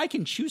 You're like, I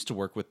can choose to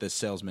work with this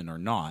salesman or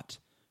not,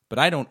 but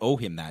I don't owe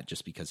him that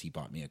just because he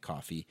bought me a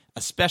coffee,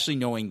 especially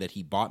knowing that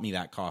he bought me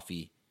that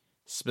coffee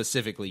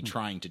specifically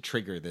trying to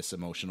trigger this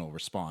emotional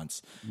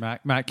response.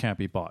 Matt can't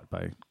be bought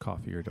by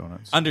coffee or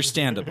donuts.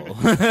 Understandable.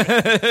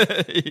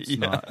 It's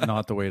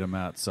not the way to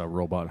Matt's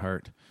robot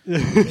heart.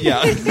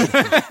 Yeah.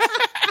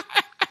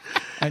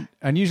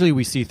 and usually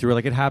we see through,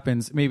 like, it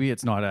happens, maybe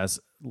it's not as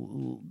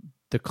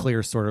the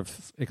clear sort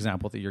of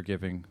example that you're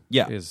giving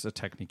is a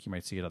technique you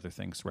might see at other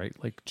things, right?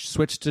 Like,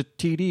 switch to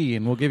TD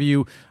and we'll give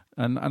you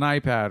an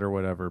iPad or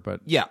whatever.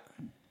 But yeah,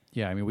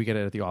 I mean, we get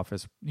it at the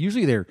office.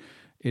 Usually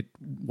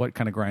what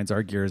kind of grinds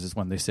our gears is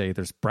when they say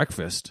there's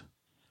breakfast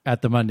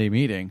at the Monday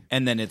meeting,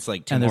 and then it's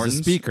like Tim and Hortons.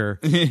 There's a speaker,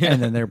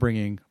 and then they're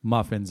bringing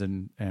muffins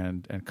and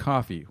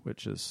coffee,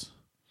 which is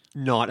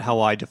not how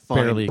I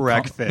define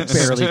breakfast.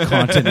 Barely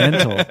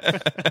continental.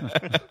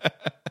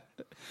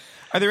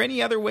 Are there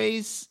any other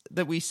ways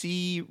that we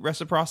see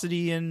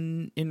reciprocity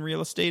in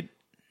real estate?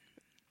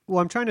 Well,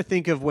 I'm trying to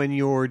think of when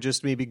you're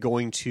just maybe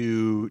going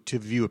to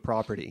view a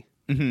property.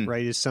 Mm-hmm.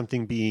 Right, is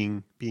something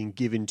being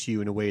given to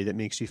you in a way that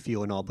makes you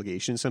feel an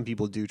obligation. Some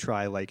people do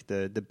try like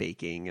the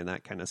baking and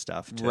that kind of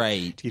stuff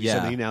to give you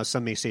something. Now,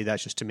 some may say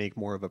that's just to make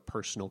more of a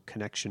personal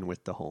connection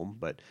with the home,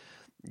 but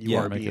you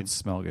are make it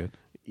smell good.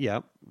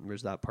 Yeah,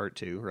 there's that part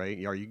too, right?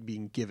 Are you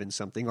being given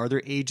something? Are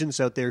there agents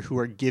out there who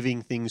are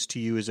giving things to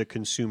you as a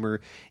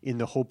consumer in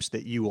the hopes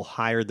that you will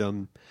hire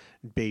them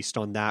based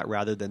on that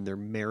rather than their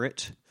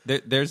merit?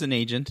 There's an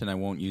agent, and I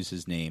won't use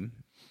his name,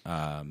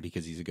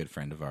 because he's a good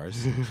friend of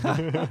ours,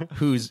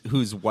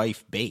 whose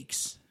wife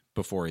bakes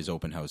before his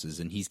open houses,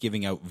 and he's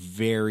giving out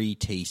very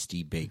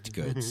tasty baked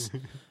goods.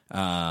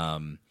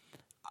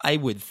 I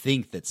would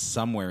think that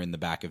somewhere in the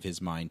back of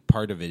his mind,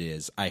 part of it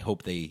is, I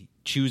hope they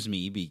choose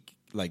me,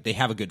 like they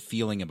have a good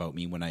feeling about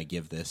me when I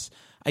give this.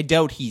 I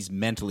doubt he's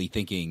mentally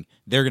thinking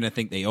they're going to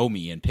think they owe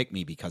me and pick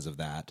me because of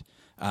that.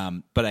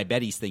 But I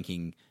bet he's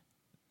thinking,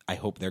 I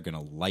hope they're going to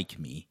like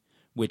me,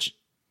 which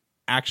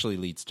actually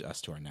leads us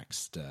to our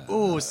next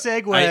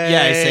segue.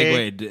 I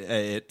segued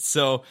it.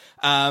 So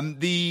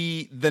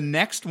the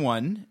next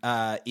one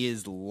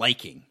is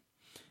liking.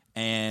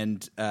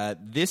 And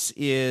this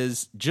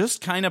is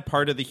just kind of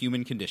part of the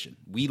human condition.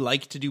 We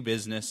like to do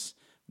business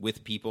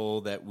with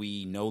people that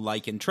we know,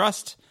 like, and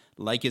trust.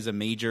 Like is a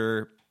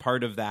major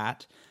part of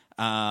that.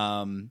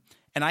 And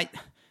I,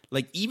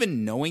 like,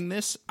 even knowing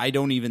this, I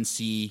don't even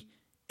see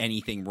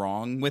anything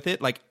wrong with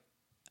it. Like,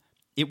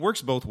 it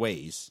works both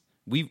ways.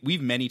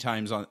 We've many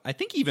times I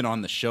think even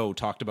on the show,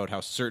 talked about how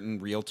certain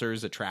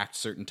realtors attract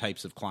certain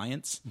types of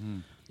clients.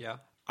 Mm. Yeah.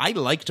 I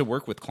like to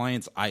work with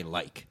clients I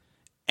like.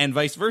 And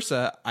vice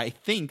versa, I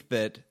think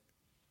that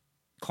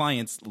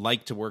clients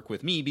like to work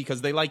with me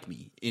because they like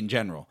me in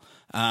general.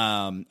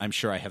 I'm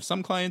sure I have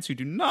some clients who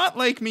do not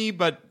like me,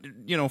 but,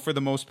 for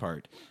the most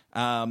part.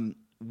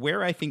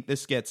 Where I think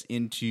this gets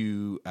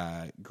into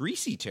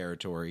greasy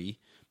territory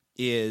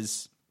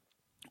is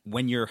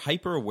when you're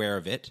hyper aware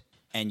of it,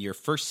 and you're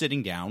first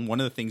sitting down. One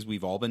of the things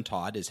we've all been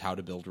taught is how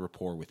to build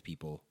rapport with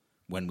people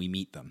when we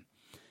meet them.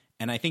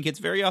 And I think it's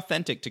very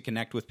authentic to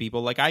connect with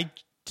people. Like,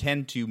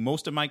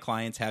 most of my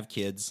clients have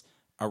kids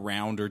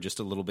around or just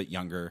a little bit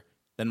younger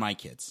than my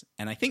kids.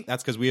 And I think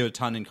that's because we have a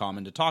ton in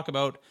common to talk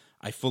about.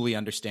 I fully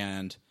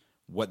understand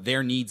what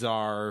their needs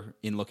are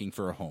in looking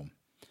for a home.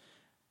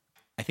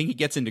 I think it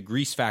gets into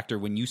grease factor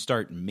when you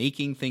start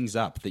making things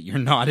up that you're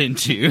not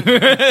into.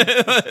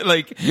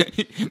 Like,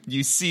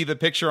 you see the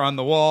picture on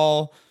the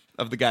wall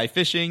of the guy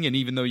fishing, and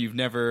even though you've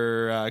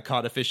never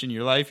caught a fish in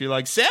your life, you're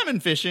like, salmon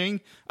fishing?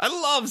 I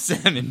love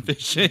salmon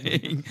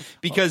fishing.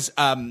 Because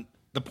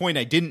the point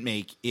I didn't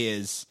make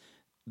is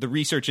the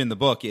research in the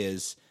book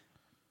is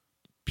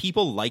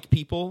people like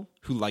people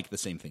who like the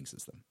same things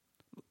as them.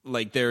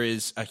 Like there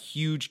is a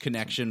huge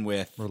connection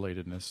with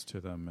relatedness to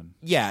them.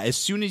 And as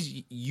soon as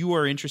you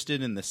are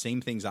interested in the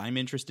same things I'm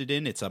interested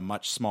in, it's a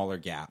much smaller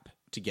gap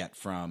to get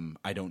from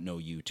I don't know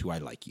you to I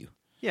like you.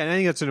 Yeah, and I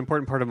think that's an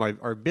important part of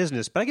our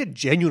business, but I get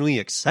genuinely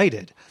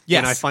excited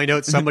when I find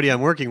out somebody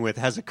I'm working with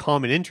has a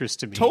common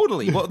interest to me.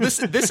 Totally. Well, this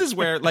is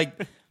where,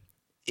 like,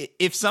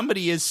 if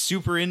somebody is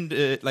super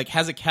into, like,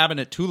 has a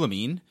cabinet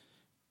Tulamine,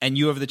 and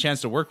you have the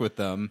chance to work with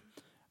them,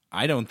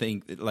 I don't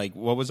think, like,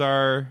 what was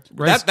our...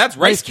 That's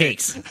rice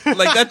cakes.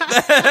 Like,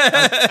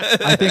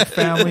 that. I think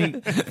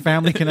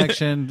family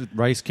connection,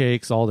 rice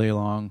cakes all day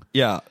long.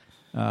 Yeah.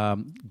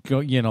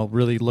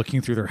 Really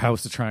looking through their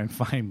house to try and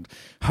find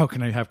how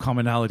can I have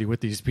commonality with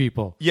these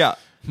people. Yeah.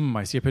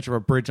 I see a picture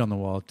of a bridge on the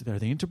wall. Are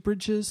they into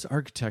bridges?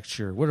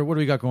 Architecture? What do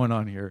we got going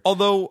on here?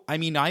 Although, I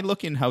mean, I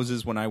look in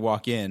houses when I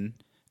walk in,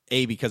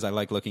 because I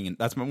like looking in.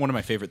 That's one of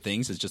my favorite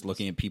things is just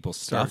looking at people's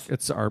stuff.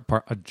 It's a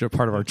part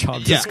of our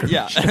job description.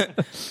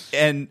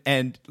 Yeah.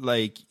 and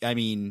like, I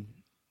mean,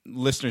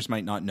 listeners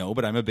might not know,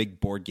 but I'm a big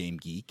board game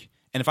geek.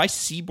 And if I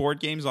see board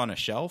games on a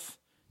shelf,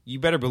 you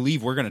better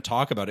believe we're going to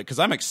talk about it because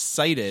I'm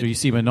excited. So you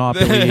see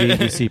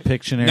Monopoly, you see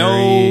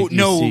Pictionary, you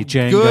see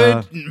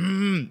Jenga.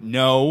 Good.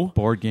 No.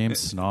 Board game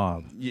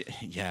snob.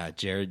 Yeah,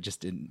 Jared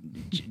just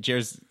didn't.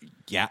 Jared's...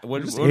 Yeah,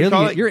 what do you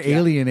call it? You're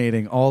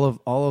alienating all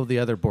of the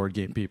other board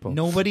game people.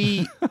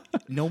 Nobody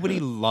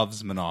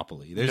loves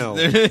Monopoly.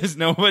 There's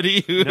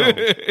nobody who... No,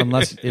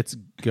 unless it's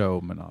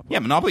Go Monopoly. Yeah,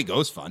 Monopoly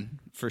Go's fun,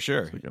 for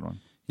sure. That's a good one.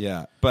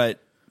 Yeah,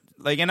 but...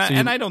 Like,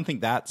 I don't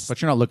think that's...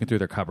 But you're not looking through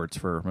their cupboards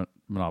for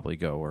Monopoly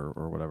Go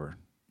or whatever.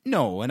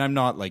 No, and I'm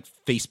not, like,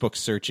 Facebook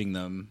searching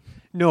them.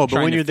 No,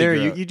 but when you're there,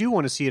 you do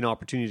want to see an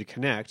opportunity to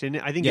connect. And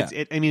I think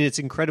it's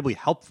incredibly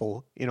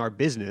helpful in our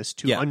business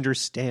to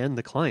understand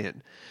the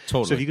client.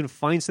 Totally. So if you can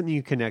find something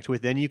you connect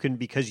with, then you can,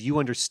 because you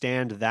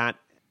understand that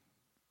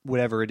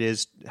whatever it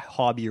is,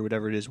 hobby or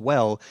whatever it is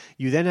well,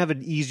 you then have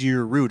an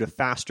easier route, a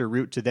faster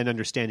route to then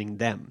understanding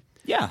them.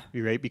 Yeah.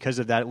 Right? Because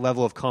of that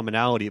level of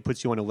commonality, it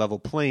puts you on a level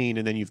plane,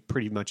 and then you've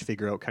pretty much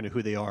figure out kind of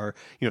who they are.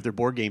 You know, if they're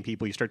board game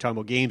people, you start talking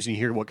about games and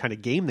you hear what kind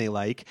of game they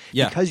like.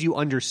 Yeah. Because you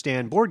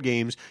understand board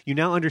games, you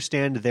now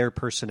understand their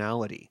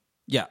personality.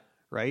 Yeah.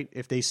 Right?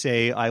 If they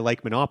say, I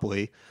like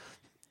Monopoly,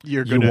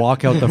 you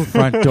walk out the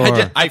front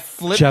door. I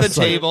flip the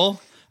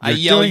table. I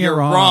yell, you're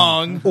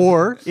wrong.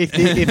 Or if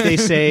they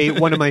say,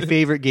 one of my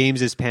favorite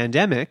games is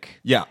Pandemic,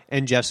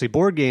 and Jeff's a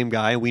board game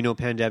guy, and we know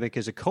Pandemic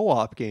is a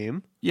co-op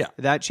game,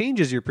 that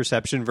changes your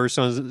perception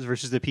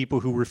versus the people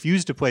who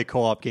refuse to play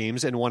co-op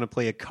games and want to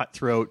play a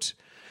cutthroat,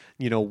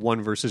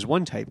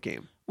 1-versus-1 type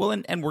game. Well,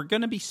 and we're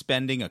going to be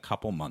spending a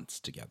couple months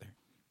together.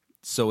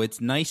 So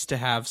it's nice to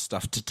have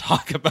stuff to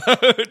talk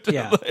about.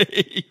 Yeah.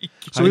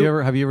 Have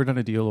you ever done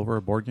a deal over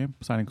a board game,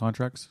 signing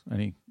contracts?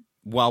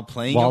 While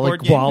playing a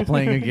board game? While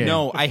playing a game.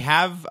 No, I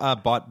have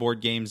bought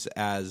board games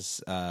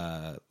as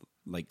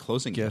like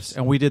closing gifts.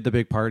 And we did the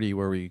big party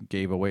where we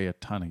gave away a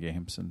ton of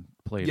games and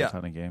played a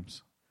ton of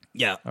games.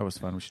 Yeah. That was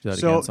fun. We should do that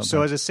again sometime.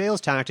 So as a sales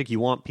tactic, you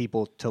want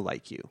people to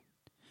like you.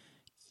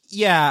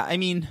 Yeah, I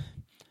mean,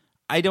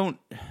 I don't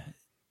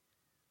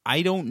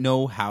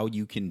know how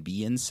you can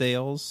be in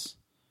sales.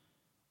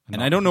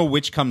 And I don't know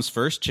which comes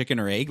first, chicken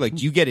or egg. Like,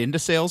 do you get into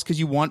sales because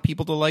you want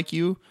people to like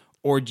you?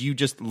 Or do you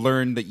just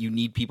learn that you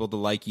need people to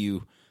like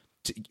you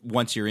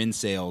once you're in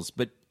sales?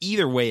 But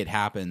either way it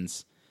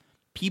happens,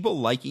 people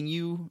liking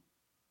you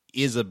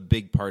is a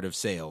big part of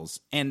sales.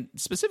 And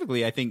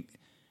specifically, I think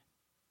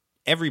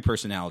every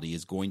personality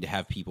is going to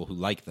have people who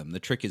like them. The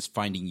trick is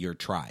finding your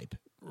tribe.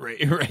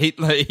 Right?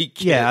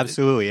 Like, yeah,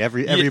 absolutely.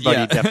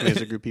 Everybody definitely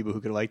has a group of people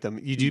who could like them.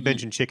 You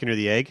mentioned chicken or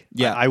the egg.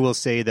 Yeah. I will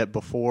say that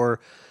before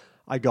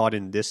I got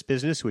in this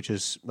business, which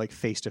is like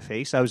face to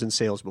face. I was in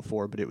sales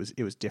before, but it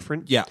was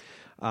different. Yeah.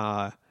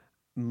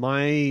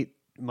 My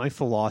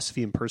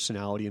philosophy and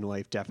personality in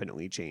life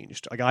definitely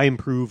changed. Like, I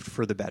improved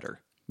for the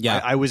better.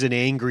 Yeah. I was an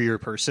angrier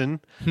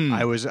person.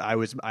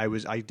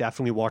 I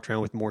definitely walked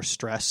around with more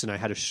stress, and I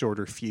had a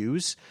shorter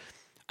fuse.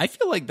 I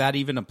feel like that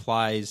even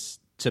applies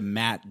to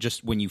Matt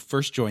just when you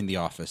first joined the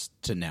office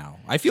to now.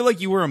 I feel like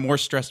you were a more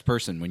stressed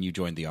person when you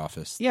joined the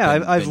office. Yeah,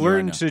 I've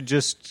learned to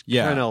just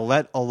kind of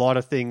let a lot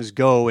of things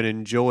go and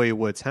enjoy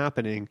what's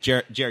happening.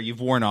 Jared, you've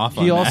worn off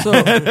on he that. also,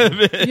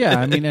 yeah,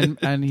 I mean,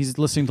 and he's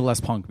listening to less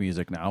punk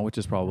music now, which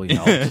has probably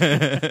helped.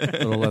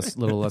 a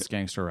little less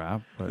gangster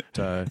rap,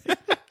 but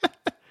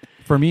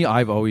for me,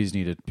 I've always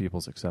needed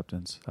people's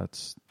acceptance.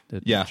 That's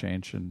it. Yeah.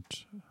 Change and.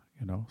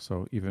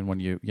 So even when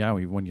you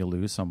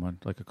lose someone,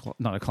 like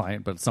not a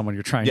client, but someone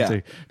you're trying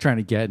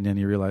to get, and then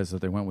you realize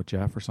that they went with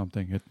Jeff or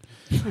something,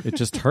 it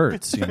just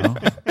hurts,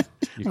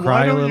 You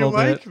cry a little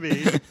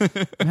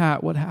bit.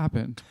 Matt, what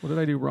happened? What did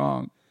I do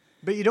wrong?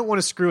 But you don't want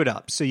to screw it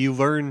up, so you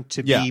learn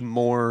to be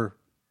more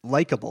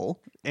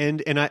likable,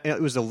 and it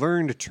was a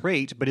learned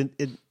trait. But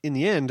in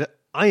the end,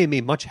 I am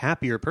a much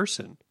happier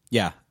person.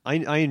 Yeah,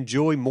 I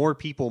enjoy more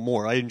people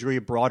more. I enjoy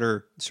a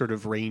broader sort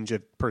of range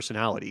of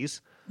personalities.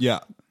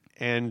 Yeah.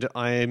 And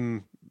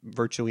I'm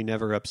virtually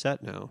never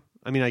upset now.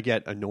 I mean, I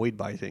get annoyed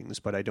by things,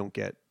 but I don't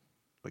get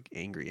like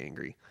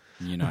angry.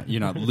 You're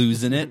not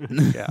losing it.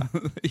 Yeah.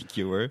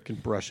 You were. Can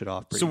brush it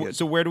off pretty good.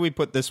 So where do we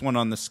put this one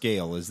on the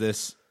scale? Is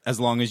this, as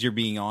long as you're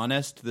being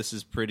honest, this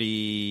is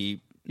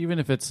pretty... Even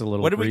if it's a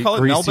little, what did we call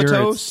it? Melba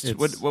toast?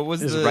 What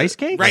was is the rice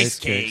cakes? Rice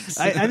cakes.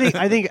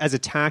 I think as a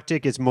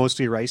tactic, it's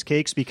mostly rice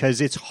cakes because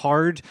it's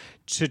hard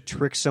to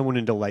trick someone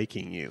into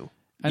liking you.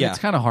 And it's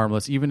kind of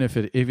harmless, even if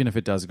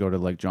it does go to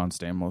like John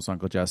Stamos,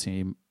 Uncle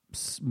Jesse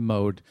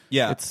mode.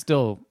 Yeah, it's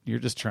still, you're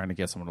just trying to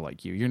get someone to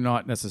like you. You're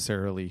not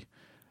necessarily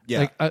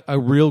like a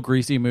real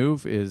greasy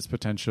move is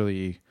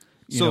potentially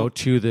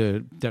to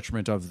the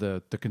detriment of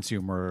the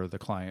consumer or the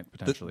client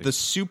potentially. The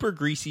super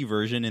greasy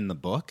version in the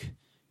book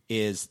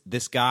is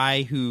this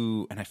guy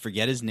who, and I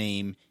forget his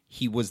name,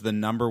 he was the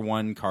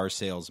 #1 car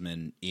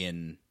salesman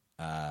in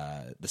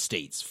the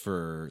States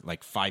for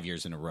like 5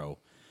 years in a row.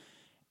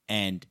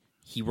 And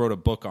he wrote a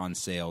book on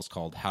sales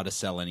called How to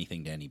Sell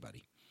Anything to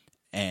Anybody.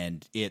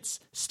 And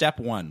it's step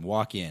 1,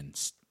 walk in,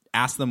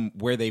 ask them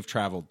where they've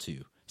traveled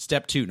to.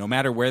 Step 2, no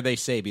matter where they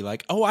say, be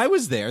like, oh, I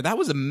was there. That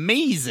was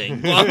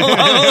amazing.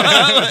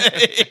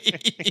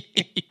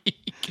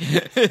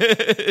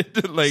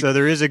 Like, so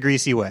there is a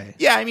greasy way.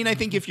 Yeah, I mean, I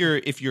think if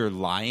you're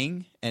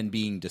lying and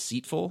being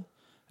deceitful,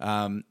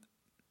 I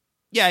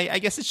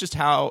guess it's just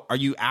how are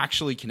you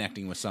actually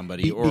connecting with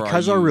somebody? Or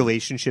because our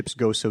relationships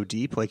go so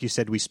deep, like you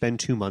said, we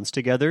spend 2 months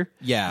together.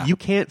 Yeah, you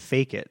can't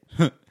fake it.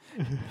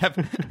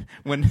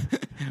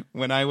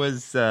 When I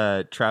was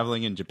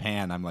traveling in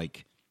Japan, I'm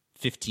like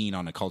 15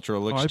 on a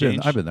cultural exchange.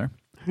 I've been there.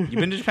 You've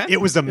been to Japan?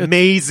 It was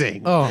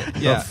amazing. Oh,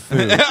 yeah.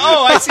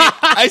 Oh,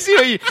 I see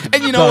what you...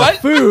 And you know what?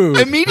 Food.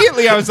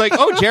 Immediately I was like,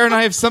 oh, Jared and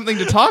I have something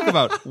to talk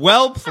about.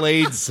 Well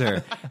played,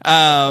 sir.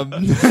 You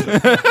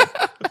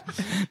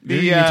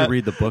need to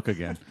read the book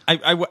again.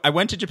 I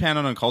went to Japan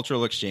on a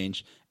cultural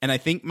exchange, and I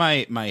think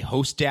my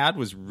host dad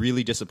was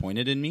really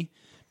disappointed in me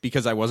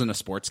because I wasn't a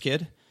sports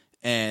kid.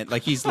 And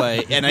like he's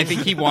like... And I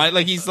think he wanted...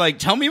 Like he's like,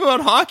 tell me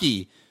about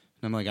hockey.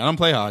 And I'm like, I don't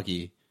play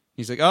hockey.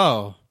 He's like,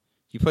 oh...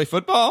 You play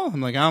football? I'm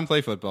like, I don't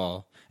play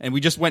football. And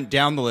we just went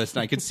down the list,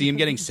 and I could see him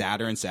getting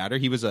sadder and sadder.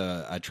 He was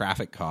a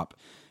traffic cop,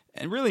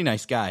 and really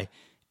nice guy.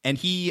 And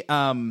he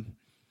finally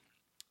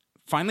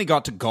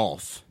got to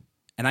golf,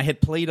 and I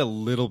had played a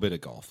little bit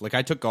of golf. Like,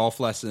 I took golf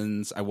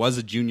lessons. I was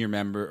a junior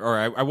member,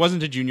 or I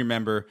wasn't a junior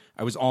member.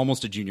 I was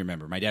almost a junior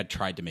member. My dad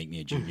tried to make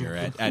me a junior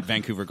at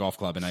Vancouver Golf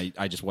Club, and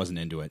I just wasn't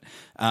into it.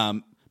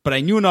 But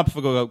I knew enough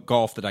about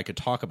golf that I could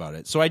talk about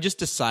it. So I just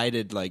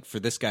decided, like, for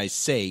this guy's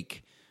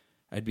sake,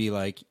 I'd be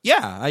like,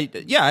 I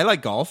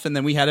like golf. And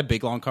then we had a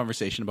big, long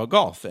conversation about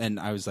golf. And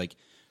I was like,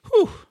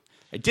 whew,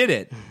 I did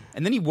it.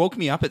 And then he woke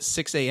me up at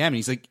 6 a.m. And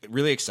he's like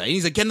really excited.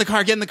 He's like, get in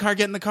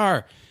the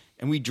car.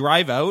 And we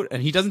drive out,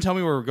 and he doesn't tell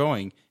me where we're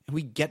going. And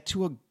we get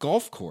to a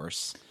golf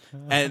course,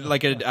 and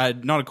like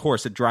not a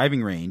course, a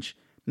driving range.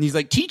 And he's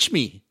like, teach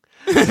me.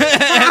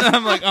 And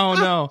I'm like, oh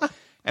no.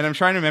 And I'm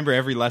trying to remember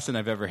every lesson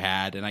I've ever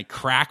had. And I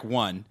crack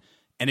one,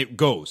 and it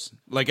goes.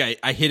 Like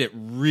I hit it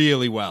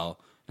really well.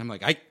 I'm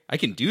like, I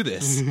can do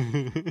this.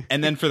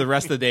 And then for the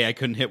rest of the day, I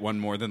couldn't hit one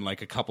more than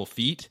like a couple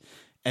feet.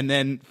 And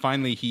then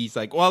finally he's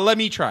like, well, let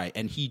me try.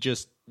 And he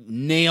just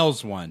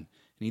nails one. And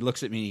he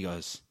looks at me and he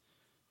goes,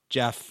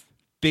 Jeff,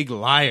 big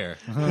liar.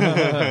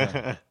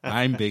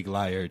 I'm big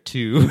liar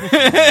too.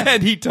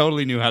 And he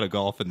totally knew how to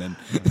golf. And then,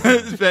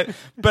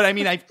 but I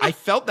mean, I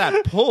felt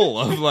that pull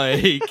of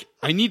like,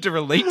 I need to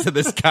relate to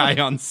this guy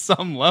on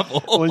some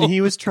level. Well,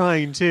 he was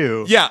trying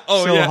too. Yeah.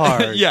 Oh, so yeah.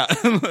 hard. Yeah.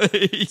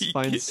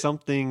 Find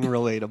something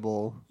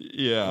relatable.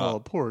 Yeah. Oh,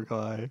 poor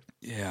guy.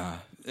 Yeah.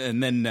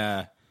 And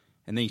then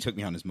he took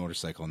me on his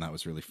motorcycle, and that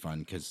was really fun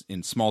because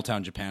in small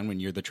town Japan,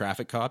 when you're the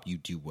traffic cop, you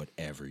do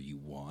whatever you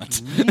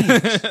want.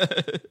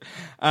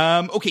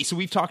 Okay, so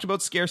we've talked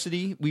about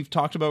scarcity, we've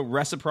talked about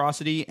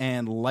reciprocity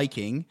and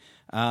liking.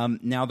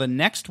 Now the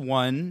next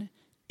one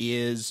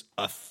is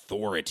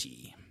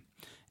authority.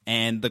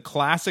 And the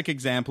classic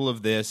example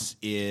of this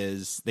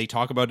is, they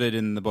talk about it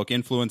in the book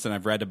Influence, and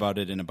I've read about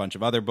it in a bunch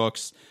of other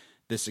books,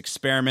 this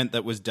experiment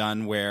that was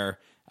done where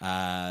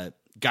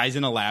guy's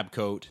in a lab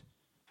coat,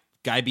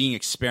 guy being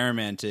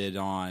experimented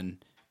on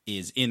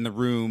is in the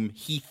room.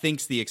 He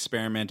thinks the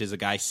experiment is a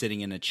guy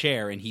sitting in a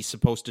chair, and he's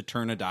supposed to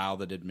turn a dial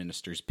that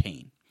administers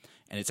pain.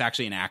 And it's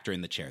actually an actor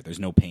in the chair. There's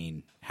no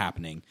pain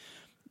happening.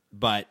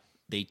 But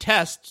they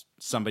test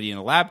somebody in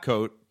a lab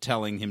coat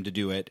telling him to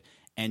do it,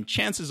 and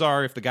chances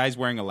are, if the guy's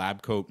wearing a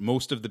lab coat,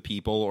 most of the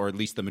people, or at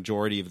least the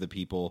majority of the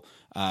people,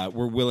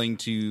 were willing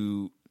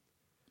to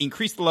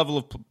increase the level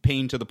of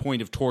pain to the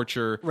point of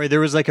torture. Right,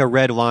 there was like a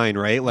red line,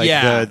 right?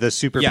 Like the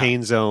super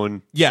pain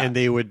zone. Yeah. And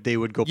they would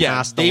go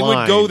past the line. They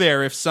would go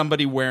there if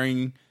somebody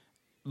wearing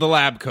the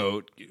lab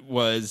coat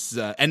was,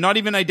 and not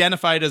even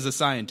identified as a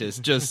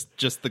scientist,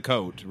 just the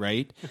coat,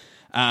 right?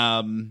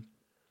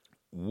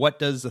 What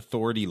does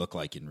authority look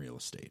like in real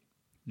estate?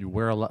 You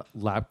wear a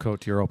lab coat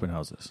to your open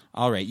houses.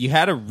 All right. You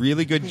had a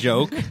really good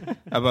joke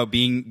about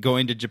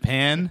going to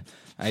Japan.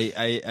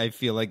 I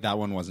feel like that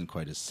one wasn't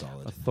quite as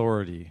solid.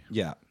 Authority.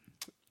 Yeah.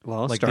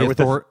 Well, like start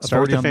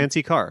with a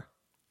fancy car.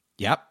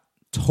 Yep.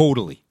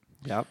 Totally.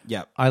 Yep.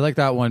 Yep. I like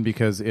that one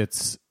because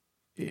it's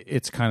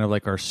it's kind of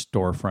like our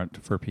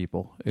storefront for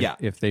people.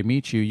 If they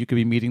meet you, you could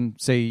be meeting,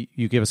 say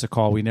you give us a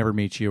call, we never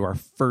meet you. Our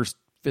first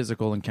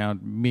physical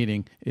encounter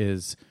meeting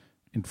is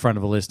in front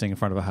of a listing, in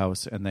front of a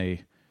house, and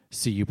they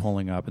see you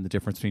pulling up, and the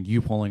difference between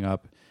you pulling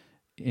up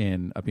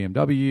in a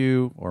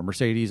BMW or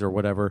Mercedes or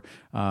whatever,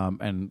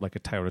 and like a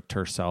Toyota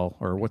Tercel,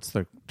 or what's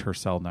the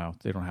Tercel now?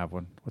 They don't have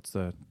one. What's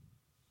the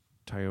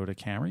Toyota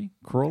Camry?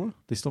 Corolla?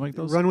 They still make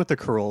those? Run with the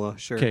Corolla,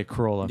 sure. Okay,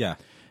 Corolla. Yeah.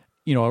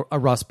 You know, a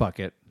rust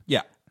bucket.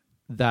 Yeah.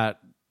 That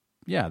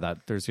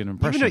there's an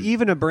impression.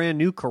 Even a brand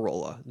new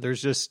Corolla.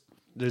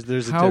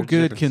 There's how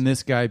good can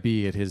this guy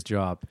be at his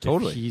job?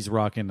 Totally. If he's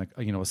rocking a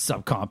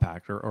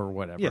subcompact or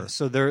whatever. Yeah,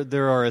 so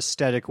there are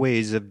aesthetic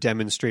ways of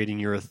demonstrating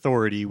your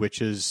authority,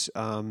 which is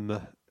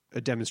a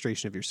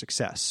demonstration of your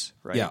success,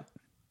 right? Yeah.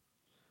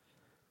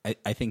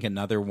 I think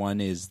another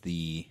one is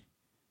the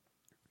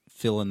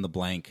fill in the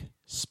blank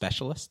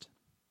specialist.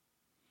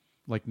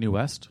 Like New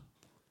West?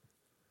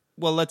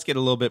 Well, let's get a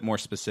little bit more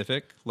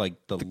specific,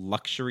 like the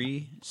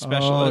luxury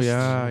specialist.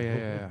 Oh,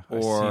 yeah.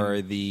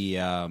 Or the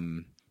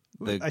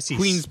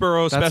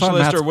Queensboro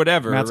specialist or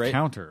whatever. Matt's right?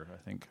 Counter, I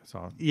think.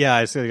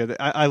 Yeah,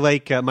 I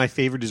like my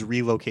favorite is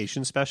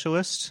relocation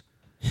specialist.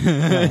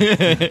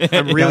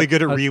 I'm really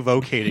good at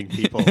relocating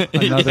people.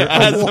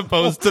 As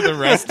opposed to the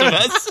rest of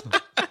us.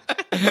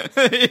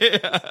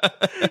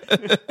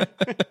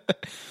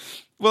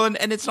 Well,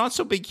 and it's not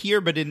so big here,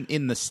 but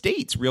in the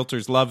States,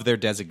 realtors love their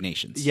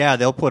designations. Yeah,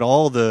 they'll put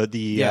all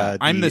the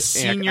I'm the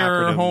senior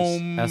acronyms.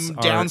 home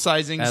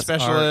downsizing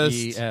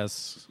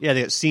specialist. Yeah,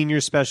 they got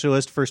senior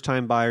specialist, first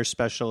time buyer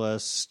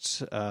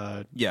specialist.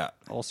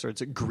 All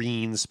sorts of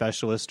green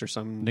specialist or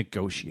some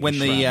negotiation. When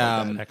the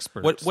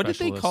expert, what did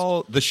they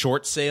call the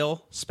short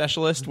sale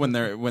specialist when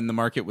the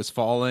market was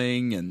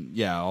falling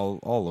and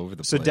all over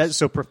the place.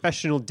 So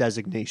professional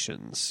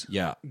designations.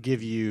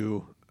 Give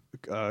you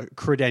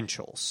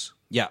credentials.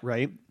 Yeah.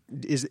 Right?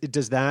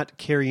 Does that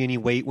carry any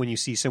weight when you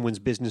see someone's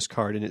business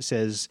card and it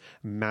says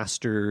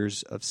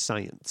Masters of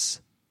Science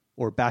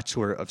or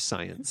Bachelor of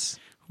Science?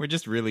 We're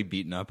just really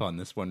beating up on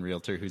this one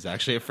realtor who's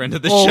actually a friend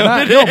of the show.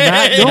 Matt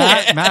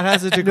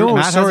has a degree.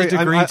 Matt has a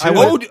degree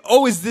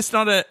too. Is this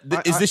not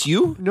is this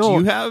you? No.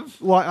 Do you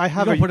have? Well, I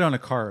have. You don't put it on a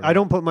card. I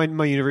don't put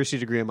my university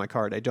degree on my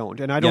card. I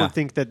don't, and I don't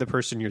think that the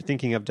person you're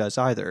thinking of does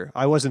either.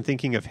 I wasn't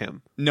thinking of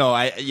him. No,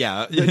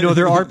 No,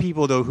 there are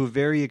people though who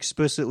very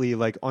explicitly,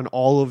 like on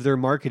all of their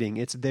marketing,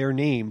 it's their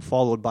name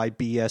followed by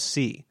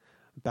BSc.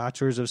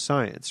 Bachelors of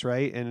Science,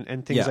 right?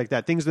 And things like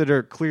that. Things that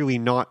are clearly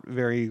not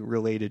very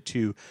related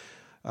to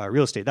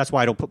real estate. That's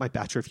why I don't put my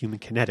Bachelor of Human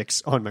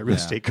Kinetics on my real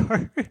estate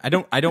card. I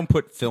don't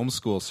put film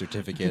school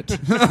certificate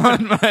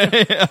on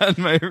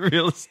my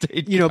real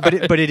estate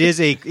card. But it is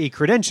a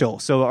credential.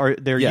 So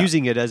they're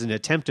using it as an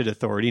attempted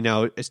authority.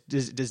 Now,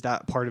 is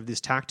that part of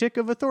this tactic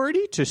of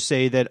authority to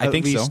say that at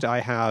least I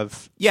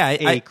have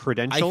a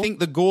credential? I think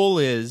the goal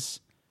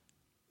is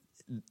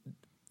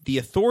the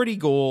authority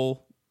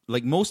goal.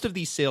 Like most of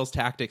these sales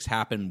tactics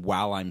happen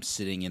while I'm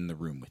sitting in the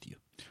room with you.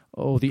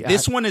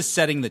 This one is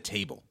setting the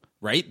table.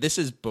 Right? This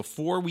is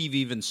before we've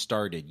even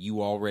started.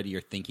 You already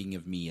are thinking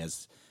of me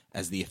as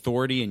the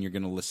authority, and you're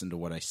going to listen to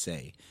what I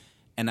say.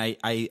 And I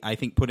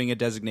think putting a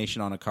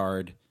designation on a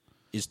card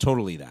is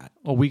totally that.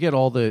 Well, we get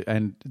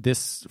and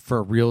this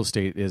for real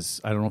estate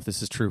is, I don't know if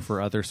this is true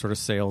for other sort of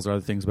sales or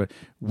other things, but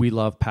we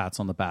love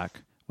pats on the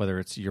back. Whether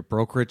it's your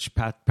brokerage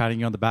patting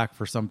you on the back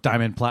for some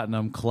diamond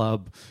platinum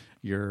club,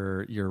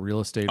 your real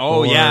estate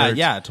board.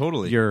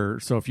 Totally.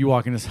 So if you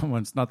walk into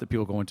someone's, not that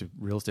people go into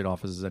real estate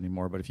offices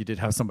anymore, but if you did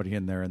have somebody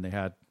in there and they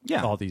had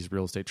all these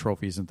real estate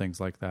trophies and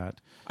things like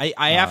that,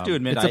 I have to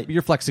admit,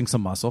 you're flexing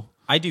some muscle.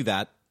 I do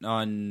that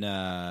on.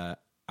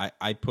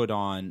 I put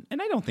on,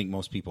 and I don't think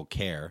most people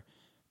care,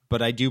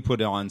 but I do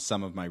put on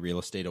some of my real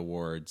estate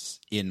awards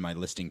in my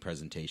listing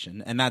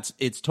presentation, and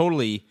it's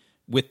totally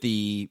with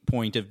the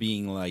point of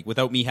being like,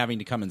 without me having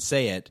to come and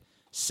say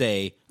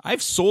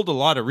I've sold a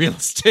lot of real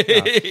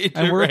estate.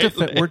 And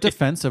we're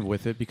defensive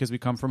with it because we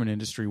come from an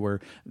industry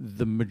where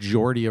the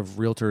majority of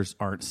realtors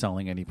aren't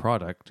selling any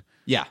product.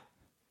 Yeah.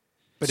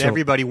 But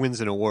everybody wins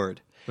an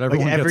award.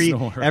 Like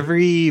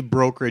every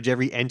brokerage,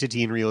 every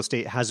entity in real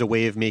estate has a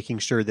way of making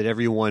sure that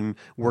everyone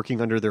working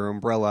under their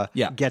umbrella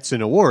gets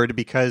an award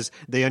because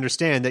they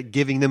understand that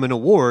giving them an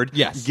award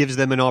gives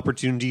them an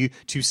opportunity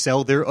to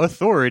sell their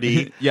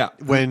authority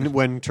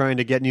when trying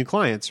to get new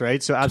clients,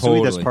 right? So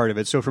absolutely that's part of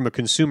it. So from a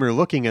consumer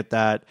looking at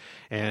that,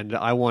 and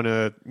I want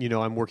to,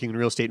 I'm working in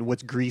real estate and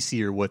what's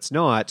greasy or what's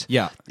not.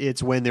 Yeah.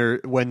 It's when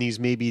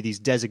these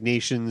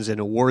designations and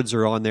awards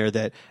are on there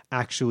that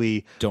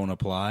actually don't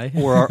apply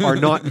or are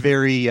not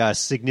very very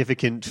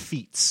significant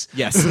feats.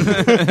 Yes.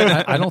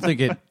 I don't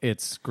think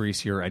it's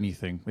greasy or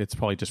anything. It's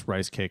probably just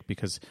rice cake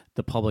because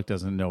the public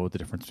doesn't know the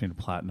difference between a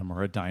platinum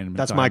or a diamond.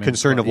 That's my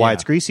concern of why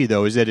it's greasy,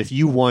 though, is that if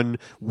you won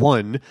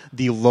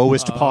the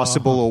lowest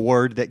possible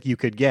award that you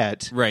could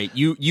get. Right.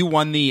 You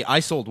won the I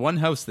sold one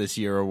house this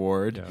year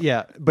award.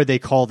 Yeah, but they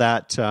call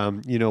that,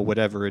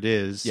 whatever it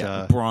is.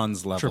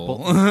 Bronze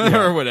level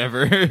or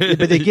whatever.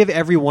 But they give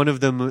every one of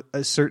them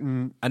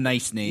a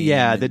nice name.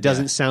 Yeah, that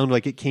doesn't sound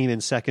like it came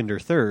in second or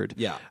third.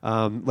 Yeah.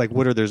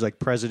 There's like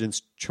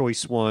President's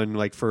Choice one,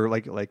 like for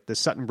like the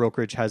Sutton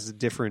brokerage has a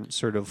different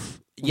sort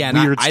of weird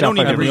stuff I don't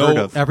even know. heard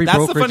of. Every That's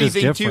brokerage the funny is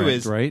thing different, too.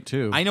 Is right?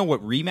 Too. I know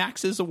what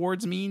Remax's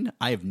awards mean.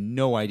 I have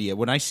no idea.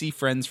 When I see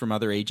friends from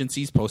other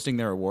agencies posting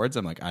their awards,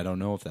 I'm like, I don't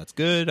know if that's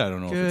good. I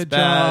don't know if it's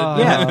bad.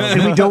 Yeah,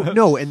 and we don't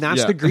know. And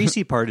that's the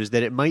greasy part, is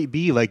that it might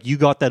be like you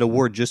got that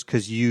award just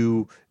because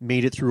you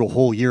made it through a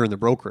whole year in the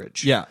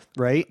brokerage. Yeah.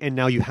 Right? And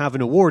now you have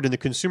an award, and the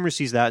consumer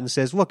sees that and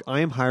says, look,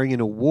 I am hiring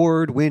an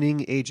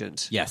award-winning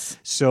agent. Yes.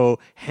 So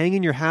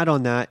hanging your hat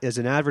on that as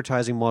an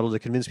advertising model to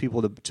convince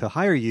people to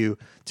hire you,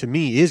 to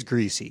me, is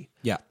greasy.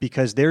 Yeah.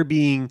 Because they're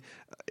being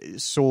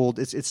sold,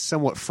 it's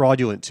somewhat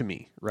fraudulent to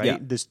me, right? Yeah.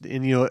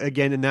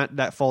 And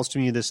that falls to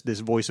me this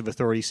voice of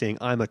authority saying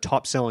I'm a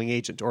top selling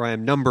agent or I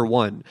am number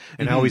one.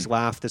 And I always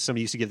laugh that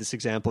somebody used to give this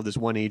example of this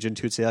one agent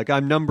who'd say like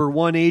I'm number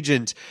one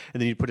agent,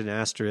 and then you'd put an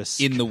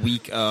asterisk in the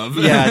week of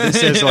that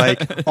says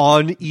like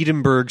on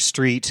Edinburgh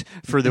Street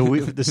for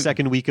the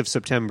second week of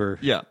September.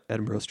 Yeah,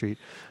 Edinburgh Street.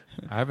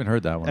 I haven't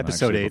heard that one.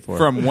 Episode 8. Before.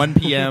 From 1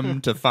 p.m.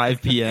 to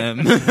 5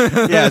 p.m.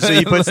 Yeah, so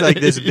he puts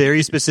like this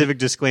very specific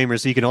disclaimer,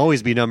 so you can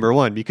always be number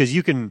one, because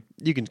you can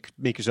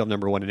make yourself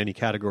number one in any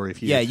category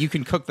if you. Yeah, you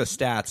can cook the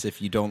stats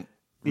if you don't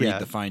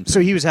read the fine print. So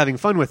he was having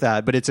fun with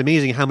that, but it's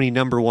amazing how many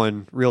number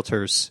one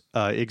realtors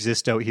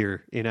exist out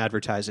here in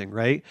advertising,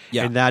 right?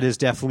 Yeah, and that is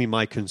definitely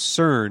my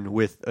concern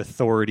with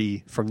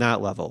authority from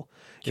that level.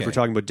 Okay. If we're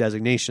talking about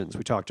designations,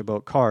 we talked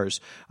about cars.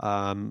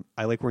 I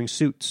like wearing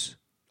suits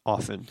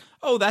often.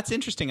 Oh, that's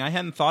interesting. I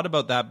hadn't thought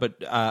about that,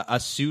 but a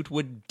suit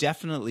would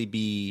definitely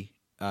be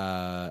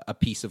a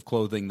piece of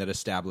clothing that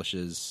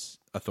establishes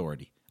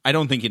authority. I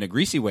don't think in a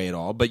greasy way at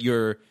all, but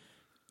you're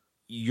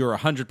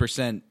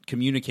 100%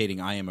 communicating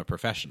I am a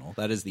professional.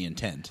 That is the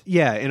intent.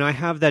 Yeah, and I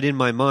have that in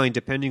my mind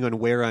depending on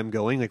where I'm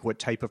going, like what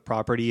type of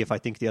property, if I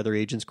think the other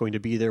agent's going to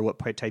be there, what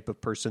type of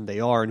person they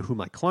are, and who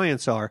my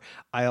clients are.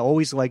 I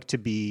always like to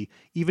be,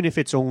 even if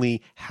it's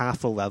only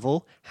half a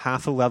level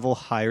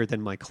higher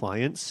than my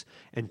clients,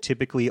 and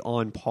typically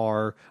on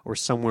par or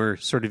somewhere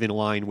sort of in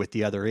line with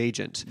the other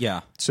agent.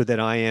 Yeah. So that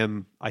I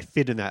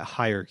fit in that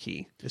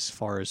hierarchy as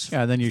far as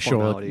and then you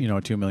formality. show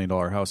a $2 million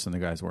house and the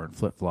guy's wearing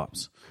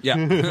flip-flops. Yeah.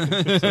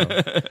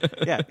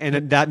 Yeah,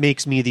 and that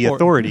makes me the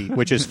authority,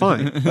 which is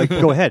fine. Like,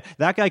 go ahead.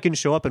 That guy can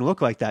show up and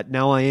look like that.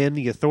 Now I am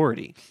the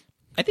authority.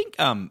 I think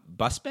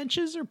bus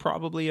benches are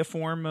probably a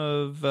form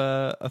of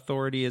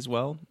authority as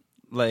well.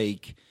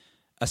 Like,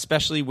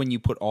 especially when you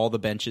put all the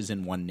benches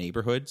in one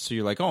neighborhood. So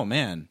you're like, oh,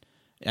 man,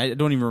 I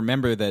don't even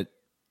remember that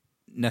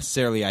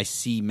necessarily I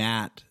see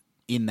Matt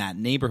in that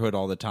neighborhood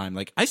all the time.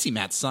 Like, I see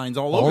Matt's signs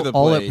all over the place.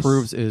 All it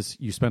proves is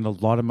you spend a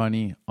lot of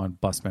money on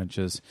bus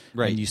benches,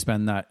 right? And you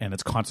spend that, and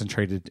it's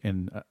concentrated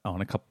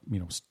on a couple,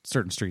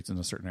 certain streets in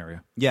a certain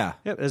area. Yeah.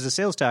 As a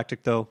sales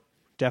tactic, though,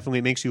 definitely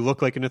makes you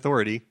look like an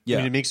authority. Yeah. I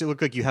mean, it makes it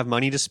look like you have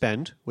money to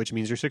spend, which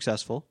means you're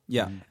successful.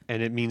 Yeah.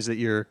 And it means that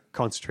you're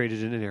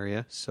concentrated in an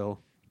area. So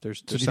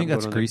there's do you think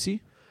that's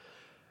greasy?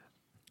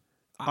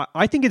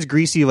 I think it's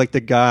greasy, like the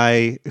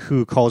guy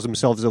who calls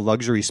himself a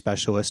luxury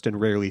specialist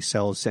and rarely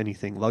sells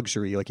anything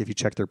luxury. Like if you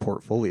check their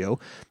portfolio,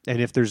 and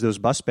if there's those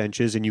bus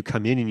benches and you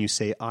come in and you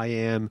say, I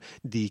am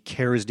the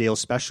Kerrisdale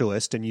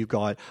specialist, and you've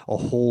got a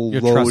whole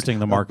load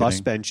of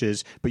bus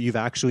benches, but you've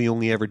actually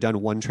only ever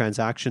done one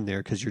transaction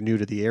there because you're new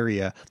to the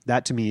area,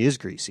 that to me is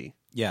greasy.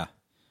 Yeah.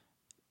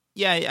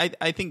 Yeah,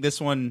 I think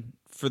this one,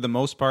 for the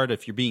most part,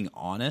 if you're being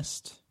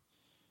honest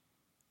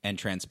and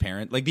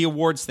transparent, like the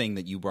awards thing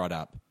that you brought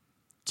up,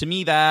 to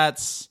me,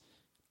 that's,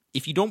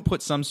 if you don't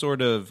put some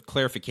sort of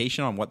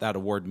clarification on what that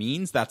award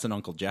means, that's an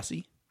Uncle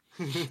Jesse.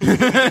 but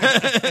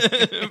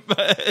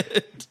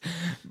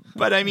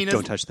I mean,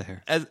 don't touch the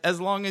hair. As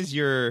long as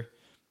you're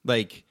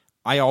like,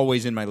 I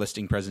always in my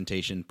listing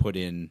presentation put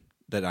in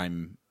that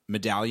I'm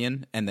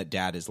medallion and that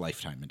Dad is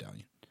lifetime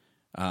medallion.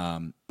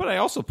 But I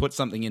also put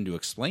something in to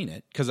explain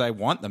it because I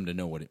want them to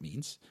know what it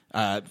means.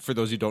 For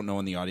those who don't know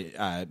in the audience,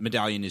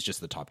 medallion is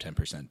just the top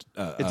 10%.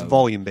 It's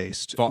volume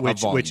based,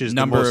 which is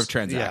number of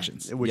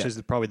transactions, which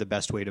is probably the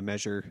best way to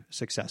measure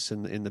success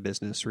in the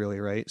business, really,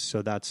 right?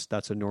 So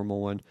that's a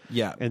normal one.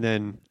 Yeah, and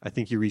then I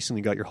think you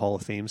recently got your Hall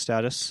of Fame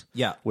status.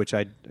 Yeah, which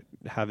I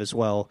have as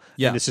well.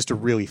 Yeah, and it's just a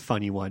really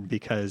funny one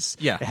because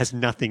it has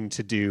nothing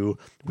to do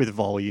with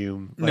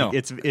volume. Like, no,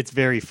 it's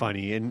very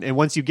funny, and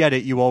once you get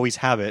it, you always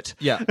have it.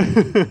 Yeah,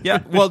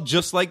 yeah. Well,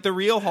 just like the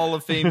real Hall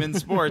of Fame in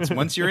sports,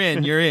 once you're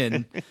in, you're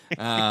in.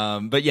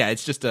 But yeah,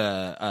 it's just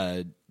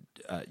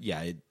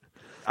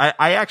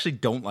I actually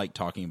don't like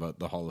talking about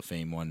the Hall of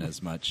Fame one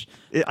as much.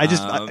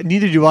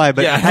 Neither do I,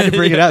 but I had to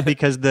bring it up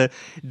because the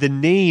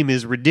name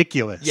is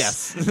ridiculous.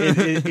 Yes.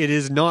 it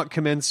is not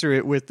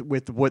commensurate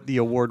with what the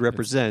award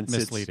represents.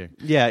 It's misleading.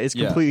 It's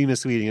completely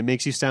misleading. It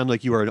makes you sound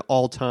like you are an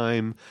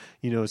all-time,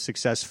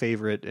 success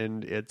favorite,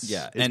 and it's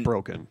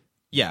broken.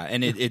 Yeah,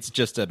 and it's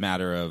just a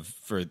matter of,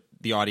 for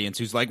the audience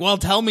who's like, well,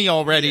 tell me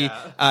already.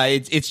 Yeah.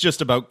 It's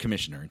just about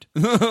commission earned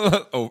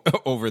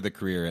over the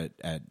career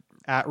at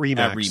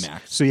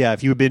RE/MAX. So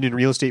if you've been in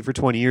real estate for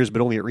 20 years,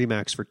 but only at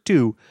RE/MAX for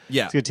 2, it's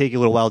going to take you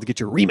a little while to get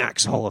your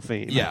RE/MAX Hall of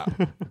Fame. Yeah.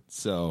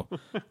 So,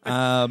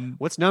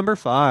 what's number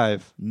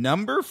 5?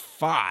 Number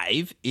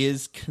 5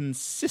 is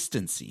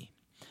consistency.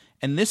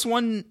 And this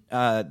one,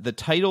 the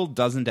title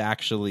doesn't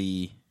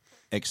actually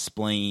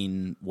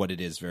explain what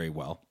it is very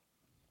well.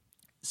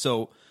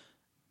 So,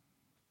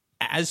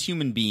 as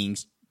human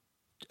beings,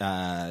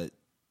 the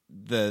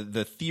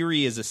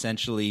theory is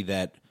essentially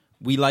that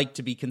we like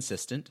to be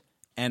consistent,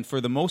 and for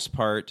the most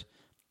part,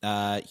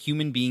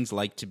 human beings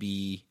like to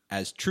be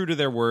as true to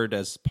their word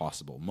as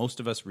possible. Most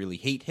of us really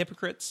hate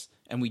hypocrites,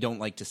 and we don't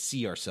like to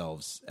see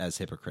ourselves as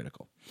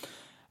hypocritical.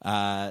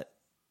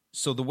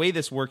 So the way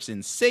this works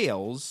in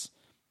sales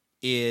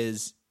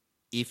is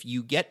if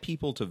you get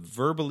people to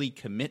verbally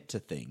commit to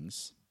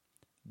things,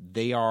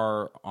 they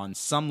are, on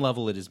some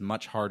level, it is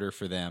much harder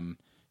for them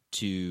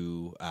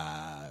to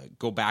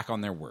go back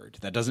on their word.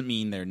 That doesn't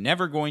mean they're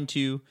never going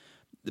to,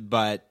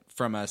 but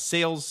from a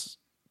sales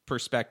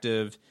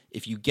perspective,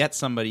 if you get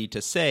somebody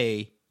to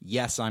say,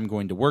 yes, I'm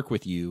going to work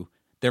with you,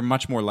 they're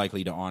much more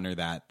likely to honor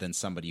that than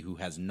somebody who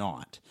has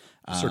not.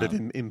 Sort of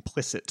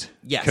implicit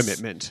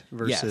commitment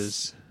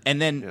versus... Yes. And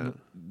then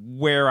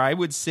where I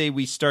would say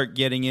we start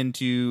getting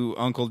into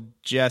Uncle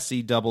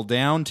Jesse double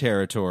down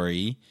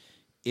territory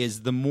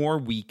is the more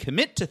we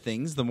commit to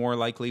things, the more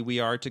likely we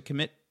are to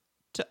commit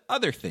to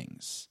other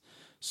things.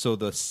 So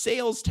the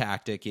sales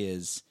tactic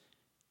is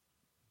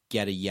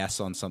get a yes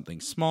on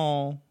something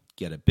small,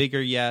 get a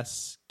bigger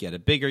yes, get a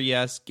bigger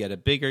yes, get a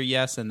bigger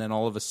yes, and then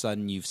all of a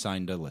sudden you've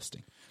signed a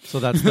listing. So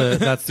that's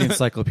the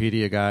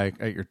encyclopedia guy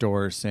at your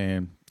door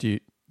saying, "Do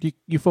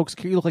you folks,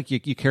 you look like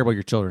you care about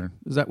your children?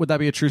 Would that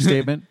be a true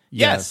statement?"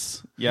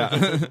 Yes.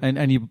 Yeah.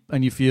 and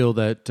you feel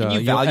that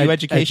you value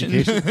education.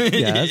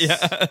 Yes.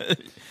 Yeah.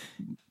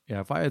 Yeah,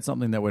 if I had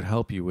something that would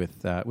help you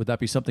with that, would that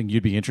be something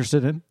you'd be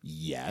interested in?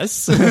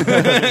 Yes.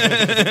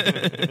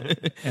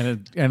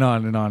 and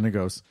on it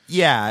goes.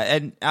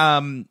 Yeah,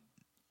 and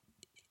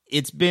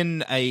it's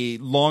been a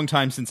long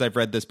time since I've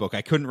read this book.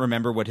 I couldn't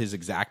remember what his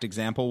exact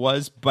example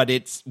was, but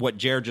it's what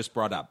Jared just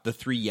brought up. The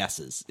 3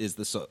 yeses is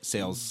the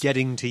sales...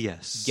 Getting to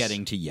yes.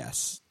 Getting to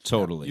yes.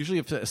 Totally. Usually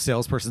if a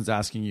salesperson's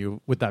asking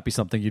you, would that be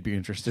something you'd be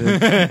interested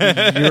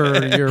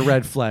in? your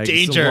red flag.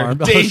 Danger.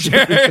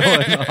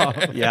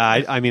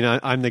 Yeah, I mean,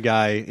 I'm the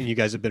guy, and you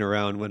guys have been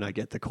around when I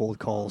get the cold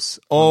calls.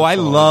 Oh, I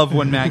love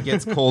when Matt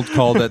gets cold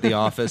called at the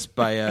office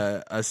by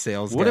a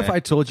sales guy. What if I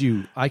told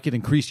you I could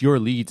increase your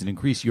leads and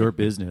increase your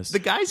business? The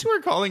guys who are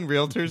calling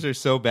realtors are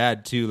so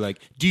bad, too. Like,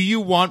 do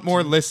you want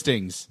more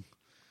listings?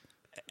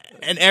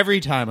 And every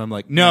time I'm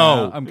like,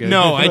 no, I'm good.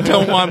 No, I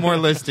don't want more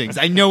listings.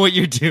 I know what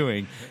you're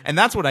doing. And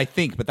that's what I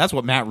think, but that's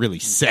what Matt really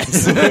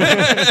says.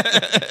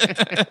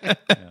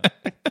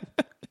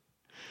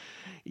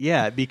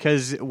 Yeah,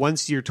 because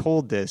once you're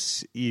told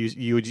this,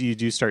 you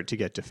do start to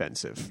get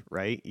defensive,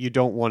 right? You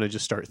don't want to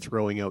just start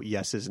throwing out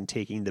yeses and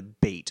taking the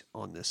bait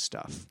on this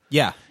stuff.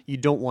 Yeah. You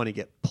don't want to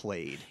get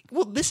played.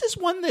 Well, this is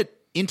one that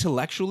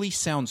intellectually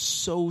sounds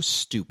so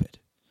stupid.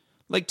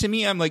 Like, to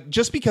me, I'm like,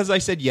 just because I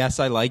said, yes,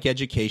 I like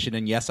education,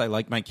 and yes, I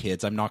like my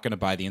kids, I'm not going to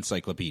buy the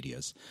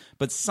encyclopedias.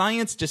 But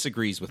science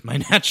disagrees with my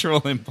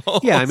natural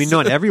impulse. Yeah, I mean,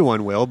 not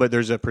everyone will, but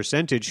there's a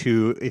percentage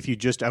who, if you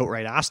just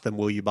outright ask them,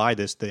 will you buy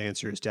this, the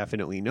answer is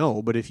definitely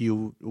no. But if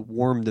you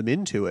warm them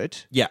into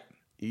it,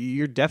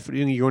 you're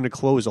definitely going to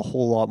close a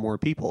whole lot more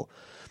people.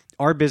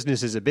 Our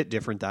business is a bit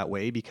different that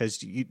way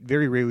because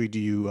very rarely do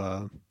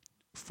you...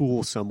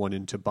 fool someone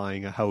into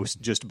buying a house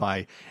just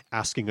by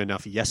asking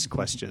enough yes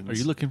questions. Are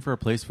you looking for a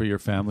place for your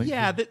family?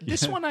 Yeah,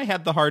 this one I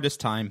had the hardest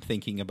time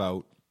thinking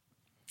about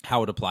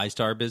how it applies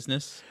to our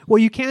business. Well,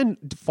 you can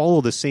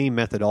follow the same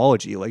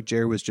methodology like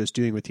Jared was just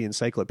doing with the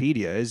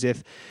encyclopedia. As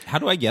if, how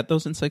do I get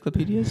those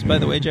encyclopedias, by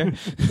the way, Jared?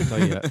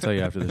 I'll tell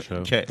you after the show.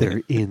 Okay.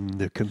 They're in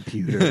the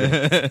computer.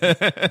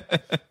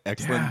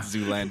 Excellent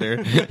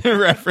Zoolander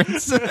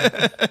reference.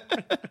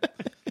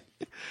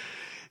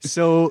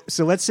 So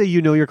let's say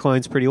you know your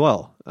clients pretty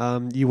well.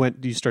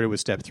 You started with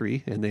step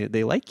 3, and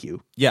they like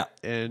you. Yeah,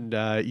 and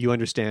you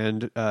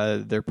understand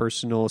their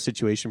personal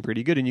situation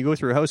pretty good, and you go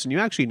through a house, and you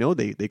actually know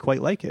they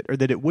quite like it, or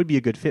that it would be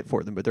a good fit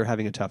for them, but they're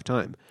having a tough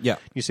time. Yeah,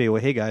 you say,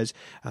 well, hey guys,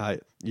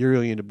 you're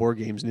really into board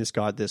games, and it's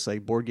got this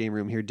like board game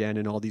room here, Den,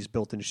 and all these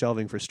built-in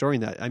shelving for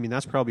storing that. I mean,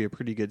 that's probably a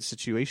pretty good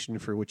situation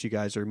for what you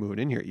guys are moving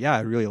in here. Yeah,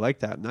 I really like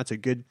that, and that's a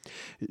good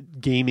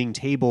gaming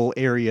table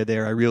area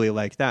there. I really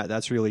like that.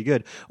 That's really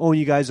good. Oh, and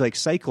you guys like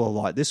cycling. cycle a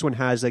lot. This one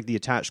has like the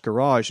attached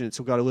garage, and it's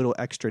got a little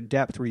extra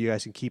depth where you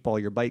guys can keep all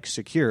your bikes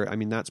secure. I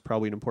mean, that's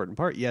probably an important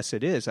part. Yes,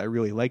 it is. I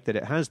really like that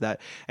it has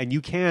that. And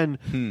you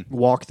can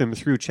walk them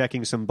through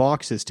checking some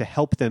boxes to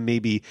help them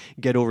maybe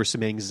get over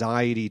some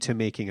anxiety to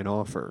making an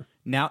offer.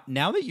 Now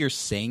that you're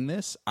saying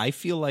this, I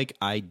feel like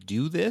I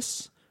do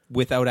this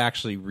without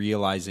actually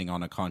realizing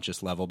on a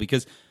conscious level,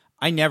 because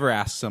I never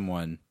ask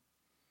someone,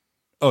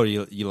 oh,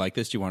 you like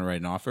this? Do you want to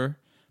write an offer?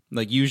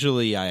 Like,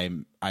 usually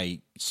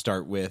I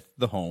start with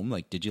the home.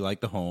 Like, did you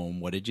like the home?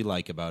 What did you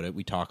like about it?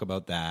 We talk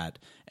about that,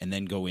 and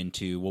then go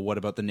into, well, what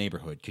about the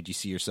neighborhood? Could you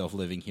see yourself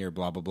living here?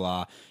 Blah, blah,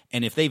 blah.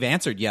 And if they've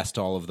answered yes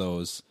to all of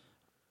those,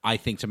 I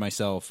think to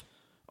myself,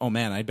 oh,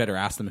 man, I'd better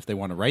ask them if they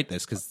want to write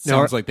this, because it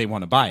sounds like they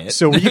want to buy it.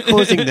 So were you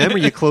closing them or are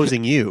you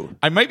closing you?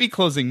 I might be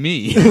closing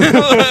me.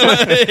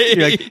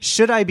 You're like,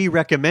 should I be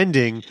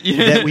recommending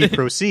that we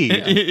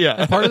proceed?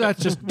 Yeah. Part of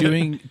that's just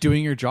doing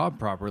your job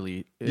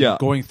properly. Yeah.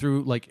 Going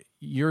through, like,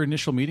 your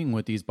initial meeting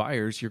with these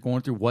buyers, you're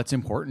going through what's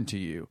important to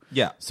you.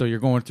 Yeah. So you're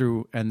going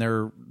through, and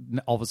they're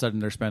all of a sudden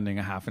they're spending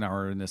a half an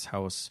hour in this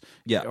house.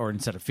 Yeah. Or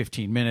instead of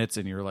 15 minutes,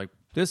 and you're like,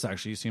 this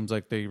actually seems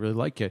like they really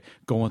like it.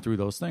 Going through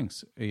those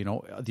things,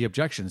 the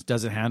objections.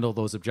 Does it handle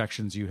those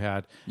objections you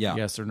had? Yeah.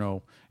 Yes or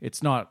no?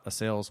 It's not a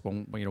sales.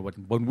 When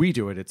we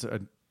do it, it's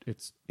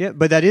yeah,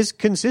 but that is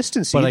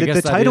consistency. But I guess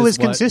the that title is is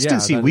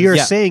consistency. what- We are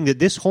Yeah. saying that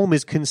this home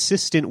is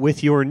consistent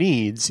with your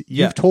needs.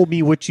 Yeah. You've told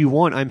me what you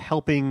want. I'm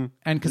helping.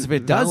 and because if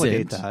it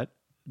validate doesn't, that.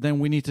 then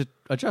we need to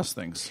adjust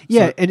things.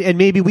 Yeah, So- and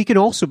maybe we can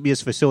also be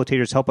as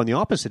facilitators help on the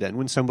opposite end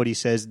when somebody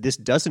says this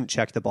doesn't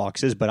check the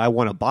boxes, but I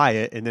want to buy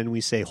it, and then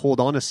we say, hold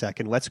on a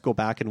second, let's go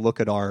back and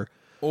look at our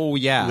Oh,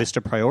 yeah. list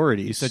of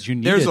priorities. you said you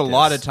needed There's a this.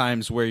 lot of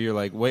times where you're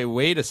like,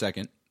 wait a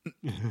second.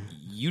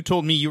 You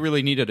told me you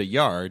really needed a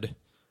yard,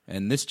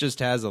 and this just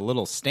has a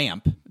little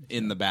stamp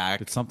in the back.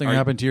 Did something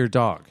happen to your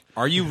dog?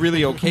 Are you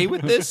really okay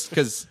with this?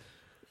 Because,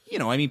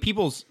 I mean,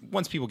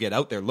 once people get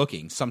out there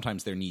looking,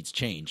 sometimes their needs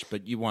change,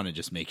 but you want to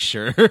just make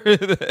sure.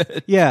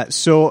 Yeah,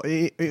 so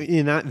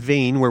in that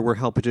vein where we're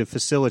helping to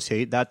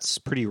facilitate, that's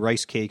pretty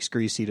rice cakes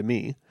greasy to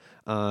me.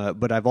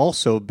 But I've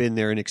also been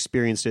there and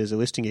experienced it as a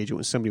listing agent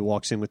when somebody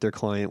walks in with their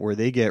client where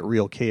they get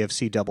real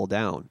KFC double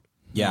down.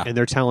 Yeah. And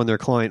they're telling their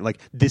client, like,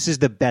 this is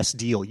the best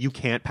deal. You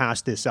can't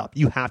pass this up.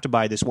 You have to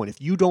buy this one.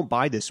 If you don't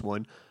buy this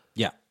one,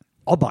 Yeah.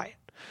 I'll buy it.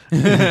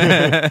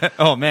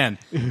 Oh, man.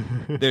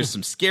 There's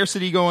some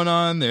scarcity going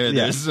on.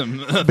 There's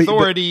some But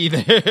authority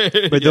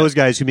there. But those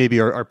guys who maybe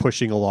are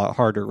pushing a lot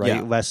harder, right?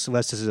 Yeah. Less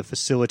as a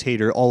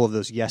facilitator, all of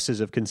those yeses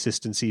of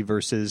consistency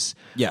versus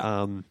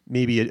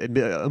maybe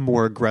a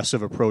more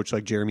aggressive approach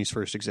like Jeremy's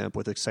first example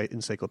with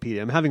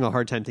Encyclopedia. I'm having a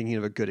hard time thinking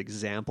of a good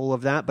example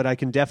of that, but I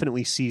can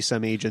definitely see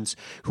some agents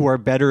who are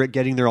better at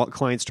getting their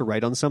clients to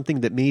write on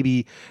something that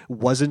maybe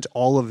wasn't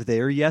all of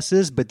their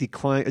yeses, but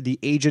the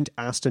agent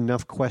asked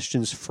enough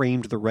questions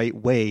framed the right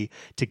way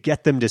to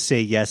get them to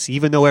say yes,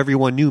 even though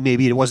everyone knew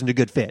maybe it wasn't a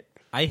good fit.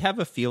 I have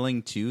a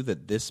feeling, too,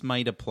 that this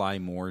might apply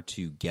more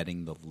to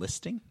getting the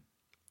listing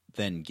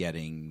than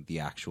getting the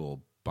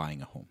actual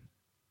buying a home.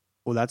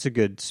 Well, that's a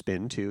good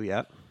spin, too,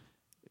 yeah.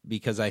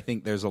 Because I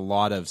think there's a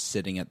lot of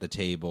sitting at the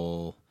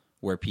table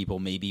where people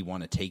maybe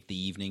want to take the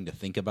evening to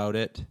think about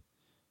it,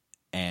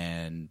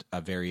 and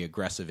a very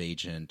aggressive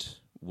agent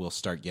will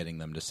start getting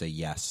them to say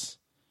yes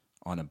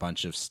on a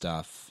bunch of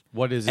stuff.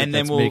 What is it and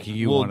that's then making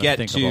you want to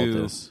think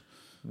about this?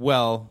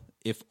 Well,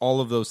 if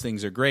all of those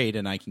things are great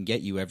and I can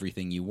get you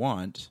everything you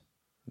want,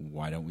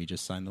 why don't we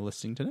just sign the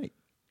listing tonight?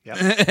 Yeah.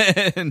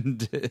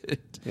 And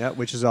yeah,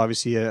 which is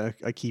obviously a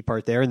key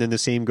part there. And then the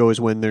same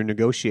goes when they're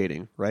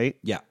negotiating, right?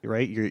 Yeah.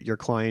 Right? Your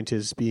client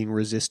is being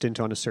resistant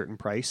on a certain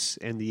price,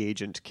 and the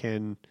agent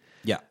can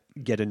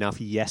get enough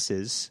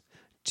yeses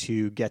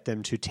to get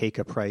them to take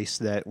a price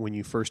that when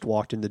you first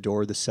walked in the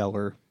door, the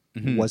seller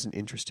wasn't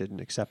interested in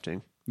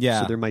accepting.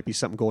 Yeah. So there might be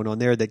something going on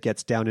there that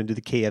gets down into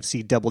the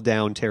KFC double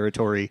down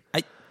territory.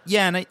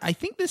 And I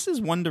think this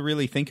is one to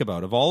really think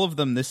about. Of all of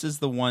them, this is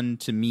the one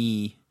to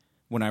me,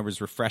 when I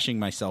was refreshing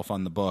myself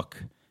on the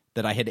book,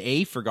 that I had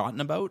A, forgotten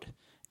about,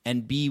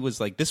 and B, was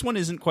like, this one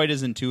isn't quite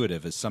as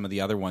intuitive as some of the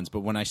other ones,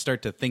 but when I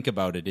start to think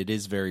about it, it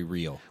is very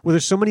real. Well,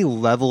 there's so many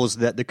levels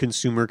that the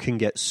consumer can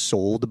get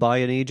sold by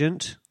an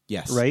agent.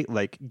 Yes. Right?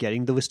 Like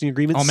getting the listing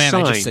agreement Oh, man,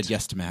 signed. I just said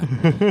yes to Matt.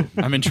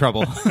 I'm in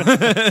trouble.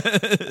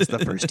 It's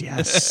the first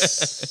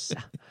yes.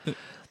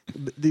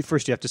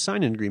 First, you have to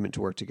sign an agreement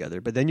to work together,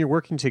 but then you're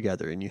working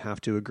together and you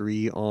have to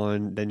agree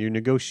on, then you're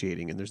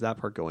negotiating, and there's that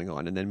part going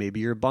on, and then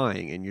maybe you're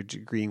buying and you're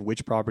agreeing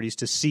which properties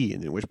to see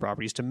and then which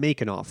properties to make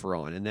an offer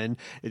on, and then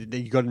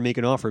you got to make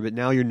an offer, but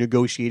now you're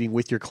negotiating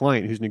with your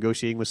client who's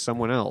negotiating with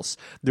someone else.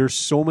 There's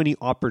so many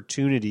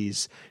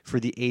opportunities for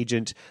the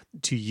agent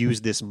to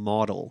use this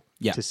model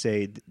to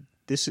say,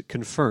 this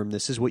confirm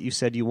this is what you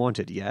said you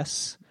wanted,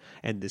 yes?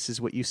 And this is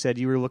what you said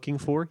you were looking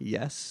for?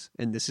 Yes.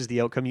 And this is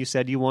the outcome you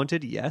said you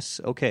wanted? Yes.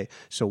 Okay.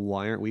 So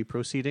why aren't we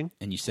proceeding?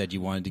 And you said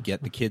you wanted to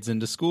get the kids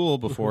into school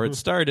before it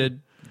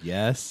started.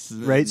 Yes.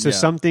 Right. So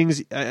some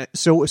things.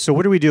 So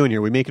what are we doing here?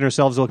 Are we making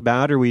ourselves look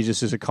bad, or are we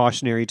just as a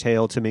cautionary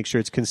tale to make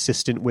sure it's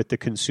consistent with the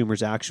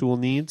consumer's actual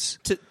needs?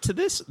 To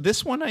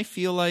this one, I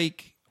feel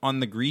like on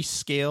the grease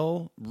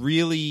scale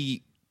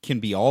really can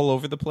be all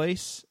over the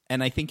place.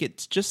 And I think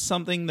it's just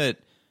something that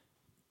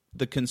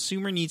the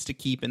consumer needs to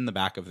keep in the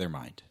back of their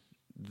mind.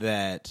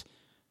 That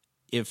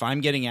if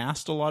I'm getting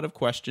asked a lot of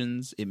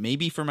questions, it may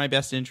be for my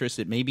best interest,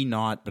 it may be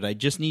not, but I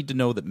just need to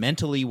know that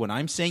mentally, when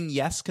I'm saying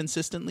yes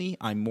consistently,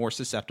 I'm more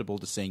susceptible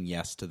to saying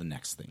yes to the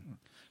next thing.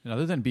 And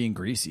other than being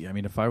greasy, I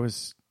mean, if we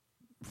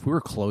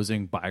were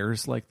closing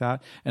buyers like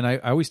that, and I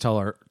always tell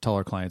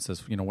our clients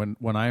this,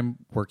 when I'm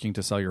working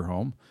to sell your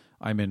home,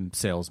 I'm in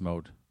sales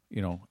mode.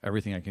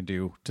 Everything I can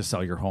do to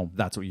sell your home,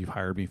 that's what you've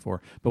hired me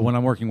for. But when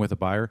I'm working with a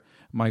buyer,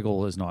 my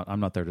goal is I'm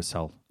not there to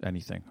sell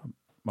anything.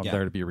 I'm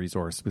there to be a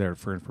resource, there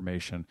for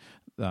information.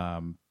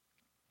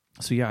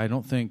 I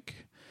don't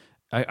think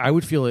I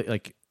would feel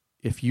like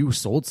if you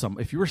sold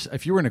if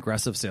you were an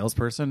aggressive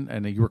salesperson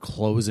and you were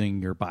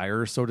closing your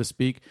buyer, so to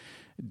speak,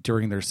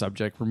 during their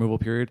subject removal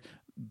period,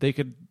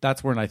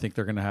 that's when I think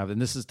they're going to have, and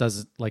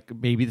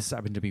maybe this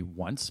happened to me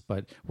once,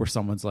 but where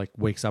someone's like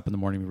wakes up in the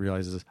morning and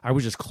realizes I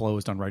was just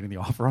closed on writing the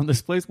offer on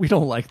this place. We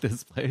don't like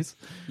this place.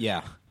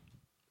 Yeah,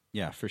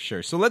 for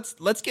sure. So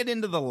let's get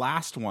into the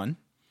last one.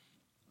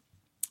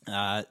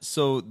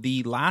 So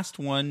the last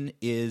one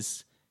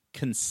is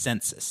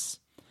consensus.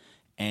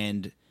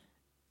 And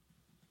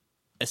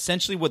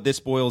essentially what this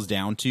boils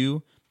down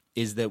to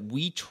is that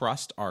we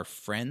trust our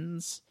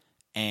friends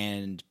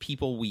and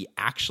people we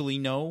actually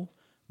know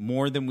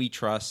more than we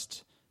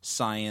trust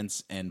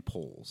science and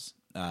polls.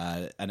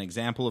 An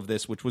example of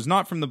this, which was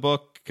not from the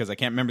book, because I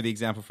can't remember the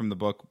example from the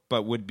book,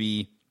 but would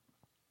be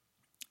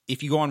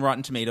if you go on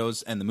Rotten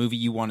Tomatoes and the movie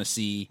you want to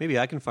see... Maybe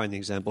I can find the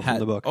example from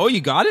the book. Oh, you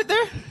got it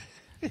there?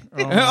 I've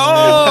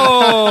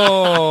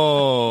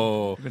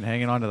been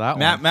hanging on to that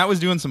one. one. Matt was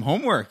doing some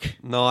homework.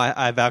 No,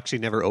 I've actually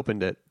never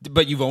opened it.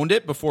 But you've owned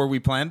it before we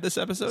planned this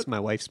episode? It's my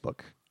wife's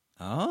book.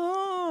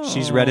 Oh.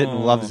 She's read it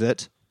and loves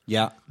it.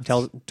 Yeah.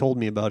 Told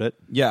me about it.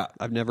 Yeah.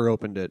 I've never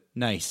opened it.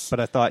 Nice. But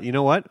I thought, you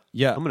know what?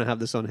 Yeah. I'm going to have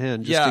this on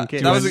hand just in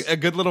case. That was a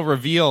good little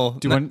reveal.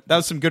 That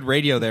was some good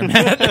radio there,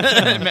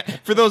 Matt.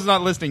 For those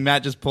not listening,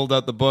 Matt just pulled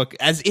out the book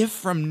as if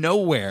from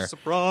nowhere.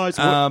 Surprise.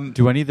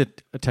 Do any of the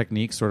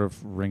techniques sort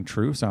of ring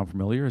true, sound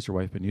familiar? Has your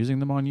wife been using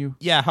them on you?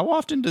 Yeah. How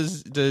often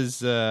does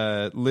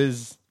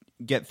Liz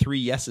get 3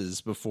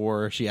 yeses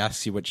before she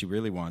asks you what she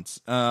really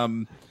wants?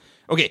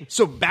 Okay,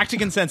 so back to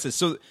consensus.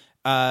 So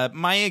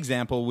my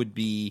example would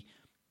be,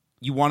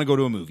 you want to go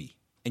to a movie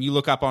and you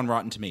look up on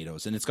Rotten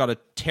Tomatoes and it's got a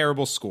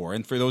terrible score.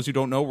 And for those who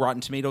don't know, Rotten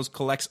Tomatoes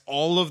collects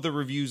all of the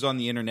reviews on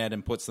the internet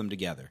and puts them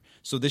together.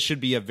 So this should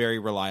be a very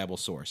reliable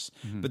source.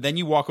 Mm-hmm. But then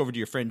you walk over to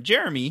your friend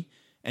Jeremy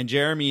and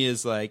Jeremy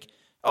is like,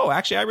 oh,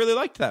 actually, I really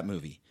liked that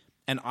movie.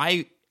 And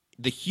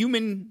the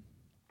human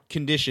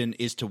condition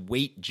is to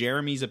weight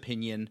Jeremy's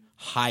opinion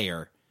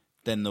higher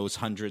than those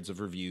hundreds of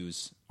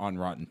reviews on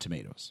Rotten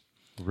Tomatoes.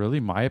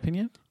 Really? My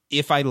opinion?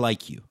 If I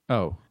like you.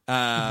 Oh.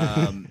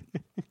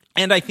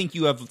 And I think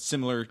you have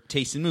similar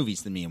tastes in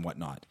movies than me and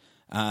whatnot.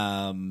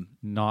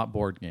 Not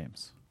board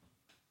games.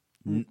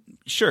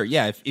 Sure,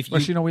 yeah. If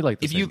you we like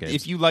the same games.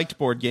 If you liked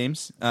board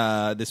games,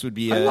 this would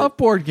be. I love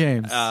board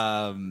games.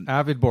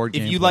 Avid board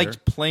game. If you player.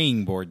 liked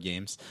playing board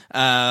games,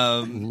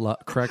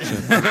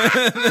 correction.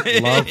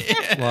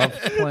 love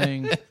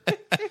playing.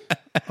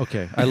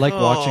 Okay, I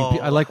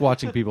like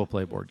watching people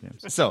play board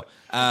games. So,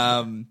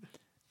 to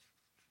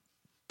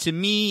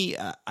me,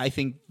 I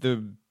think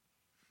the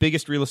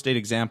biggest real estate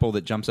example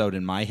that jumps out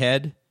in my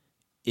head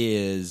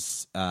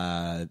is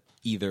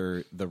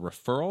either the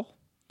referral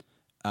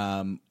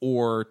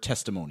or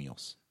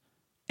testimonials.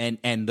 And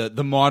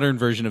the modern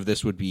version of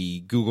this would be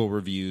Google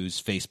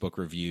reviews, Facebook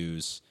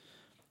reviews.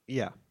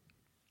 Yeah.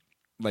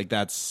 Like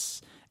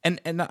that's... And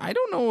I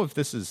don't know if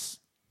this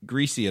is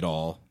greasy at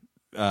all.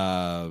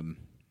 I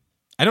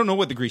don't know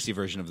what the greasy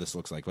version of this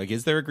looks like. Like,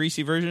 is there a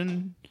greasy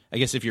version? I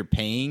guess if you're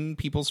paying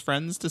people's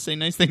friends to say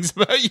nice things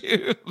about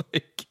you.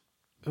 Like...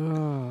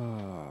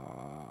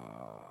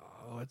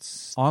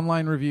 it's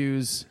online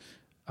reviews.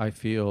 I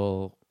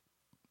feel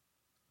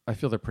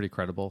they're pretty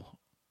credible.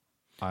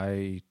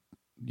 I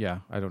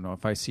don't know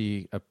if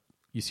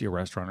you see a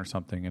restaurant or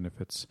something, and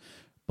if it's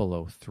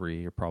below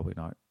 3, you're probably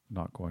not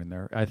going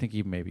there. I think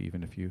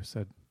even if you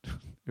said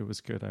it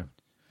was good,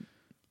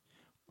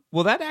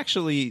 well, that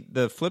actually,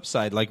 the flip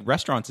side, like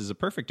restaurants is a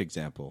perfect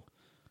example,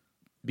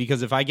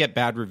 because if I get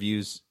bad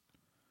reviews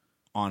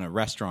on a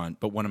restaurant,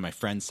 but one of my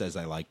friends says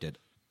they liked it,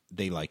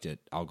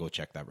 I'll go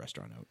check that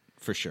restaurant out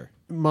for sure.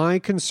 My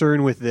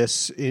concern with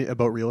this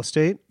about real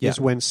estate is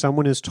when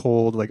someone is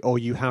told, like, oh,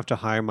 you have to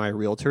hire my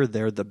realtor,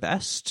 they're the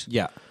best.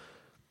 Yeah.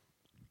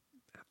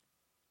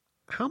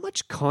 How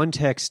much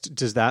context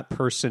does that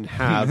person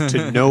have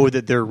to know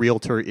that their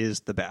realtor is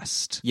the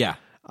best? Yeah.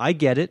 I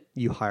get it.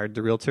 You hired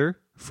the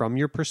realtor from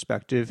your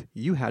perspective,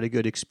 you had a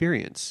good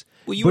experience.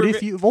 Well, but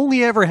if you've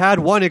only ever had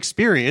one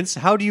experience,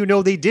 how do you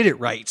know they did it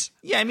right?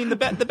 Yeah, I mean, the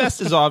best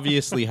is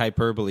obviously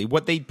hyperbole.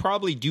 What they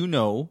probably do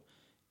know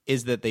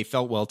is that they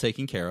felt well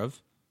taken care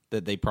of,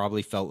 that they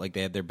probably felt like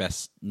they had their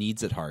best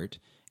needs at heart,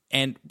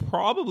 and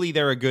probably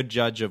they're a good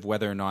judge of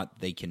whether or not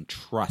they can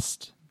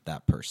trust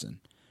that person.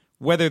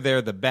 Whether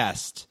they're the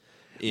best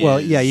is...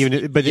 Well, yeah,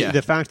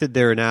 the fact that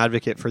they're an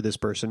advocate for this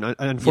person,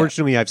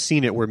 unfortunately, I've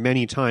seen it where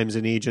many times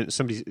an agent,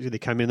 they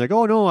come in like,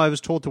 oh, no, I was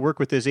told to work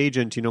with this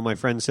agent. You know, my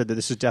friend said that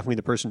this is definitely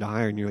the person to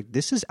hire. And you're like,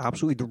 this is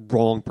absolutely the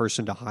wrong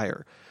person to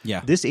hire.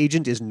 Yeah. This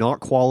agent is not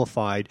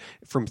qualified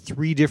from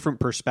 3 different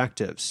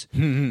perspectives.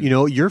 You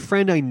know, your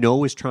friend I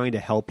know is trying to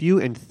help you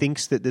and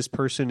thinks that this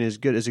person is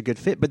a good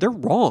fit, but they're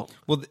wrong.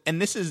 Well, and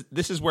this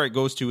is where it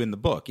goes to in the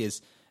book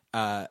is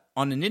on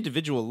an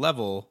individual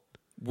level,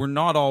 we're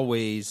not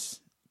always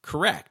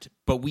correct,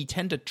 but we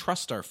tend to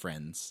trust our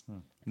friends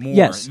more.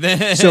 Yes.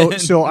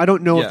 So I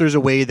don't know Yeah. if there's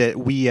a way that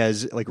we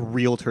as like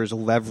realtors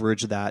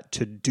leverage that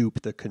to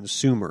dupe the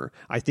consumer.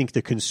 I think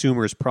the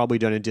consumer has probably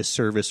done a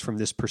disservice from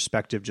this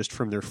perspective, just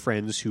from their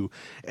friends who,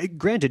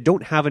 granted,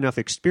 don't have enough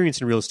experience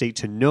in real estate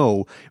to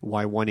know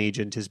why one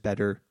agent is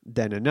better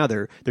than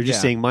another. They're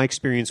just saying my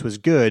experience was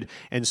good,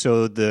 and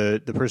so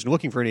the person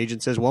looking for an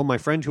agent says, well, my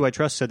friend who I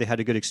trust said they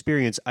had a good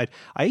experience. I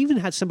even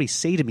had somebody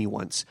say to me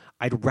once,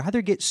 I'd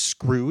rather get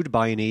screwed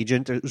by an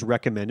agent that was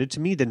recommended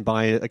to me than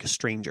by like a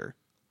stranger.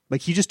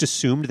 Like, he just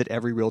assumed that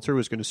every realtor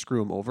was going to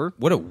screw him over.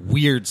 What a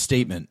weird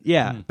statement.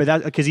 Yeah, but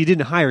that because he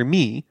didn't hire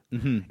me,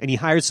 and he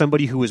hired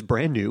somebody who was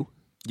brand new.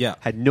 Yeah.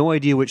 Had no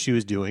idea what she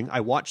was doing. I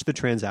watched the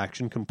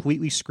transaction,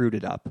 completely screwed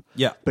it up.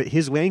 Yeah. But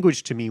his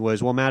language to me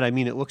was, well, Matt, I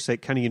mean, it looks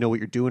like kind of you know what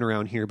you're doing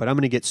around here, but I'm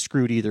going to get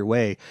screwed either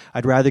way.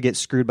 I'd rather get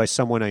screwed by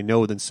someone I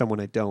know than someone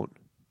I don't.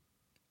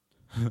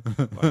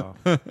 Wow.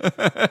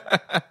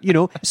 You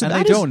know, so and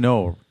that they is- don't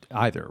know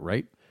either,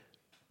 right?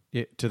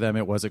 To them,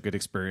 it was a good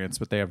experience,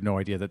 but they have no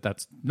idea that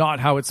that's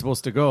not how it's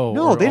supposed to go.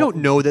 No, they don't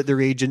know that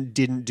their agent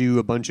didn't do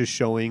a bunch of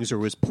showings or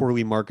was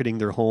poorly marketing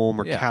their home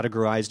or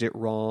categorized it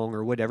wrong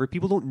or whatever.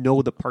 People don't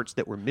know the parts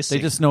that were missing.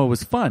 They just know it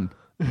was fun.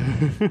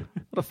 What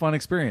a fun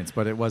experience,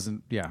 but it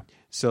wasn't. Yeah.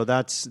 So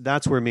that's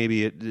where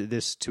maybe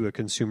this to a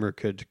consumer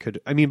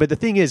could. I mean, but the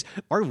thing is,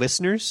 our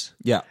listeners,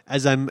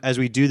 as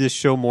we do this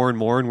show more and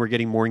more, and we're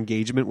getting more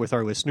engagement with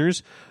our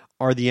listeners,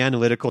 are the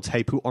analytical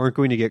type who aren't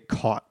going to get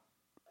caught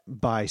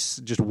by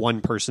just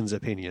one person's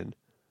opinion.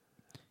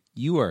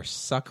 You are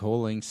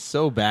suckholing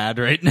so bad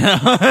right now.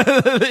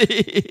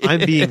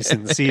 I'm being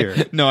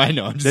sincere. No, I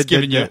know. I'm just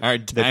giving you a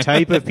hard time. The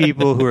type of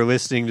people who are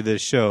listening to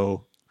this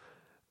show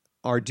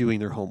are doing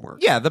their homework.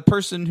 Yeah, the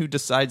person who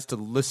decides to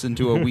listen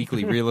to a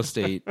weekly real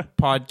estate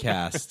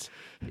podcast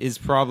is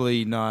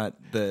probably not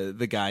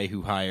the guy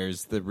who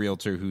hires the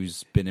realtor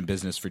who's been in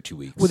business for 2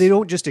 weeks. Well, they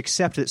don't just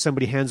accept that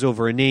somebody hands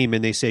over a name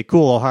and they say,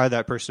 cool, I'll hire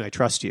that person. I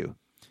trust you.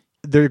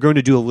 They're going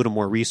to do a little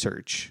more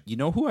research. You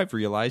know who I've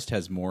realized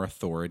has more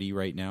authority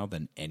right now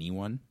than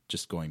anyone?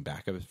 Just going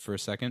back for a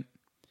second.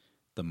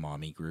 The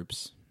mommy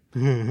groups.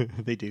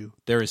 They do.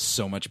 There is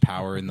so much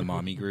power in the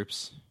mommy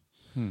groups.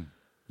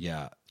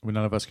 Yeah. Well,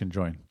 none of us can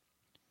join.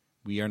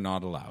 We are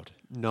not allowed.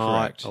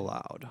 Not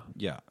allowed.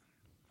 Yeah.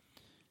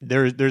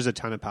 There's a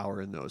ton of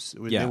power in those.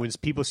 Yeah. When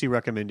people see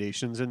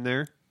recommendations in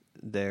there,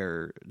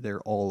 they're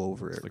all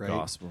over it, The right?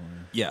 gospel.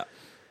 Yeah.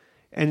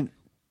 And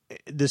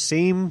the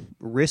same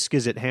risk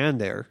is at hand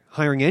there,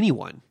 hiring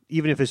anyone,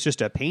 even if it's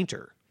just a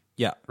painter.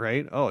 Yeah.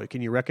 Right? Oh,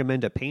 can you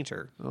recommend a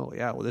painter? Oh,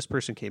 yeah. Well, this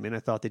person came in. I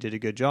thought they did a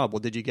good job. Well,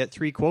 did you get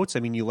 3 quotes? I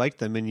mean, you liked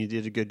them and you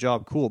did a good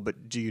job. Cool.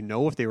 But do you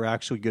know if they were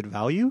actually good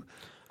value?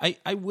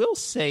 I will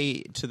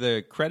say, to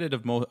the credit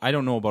of I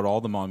don't know about all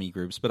the mommy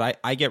groups, but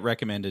I get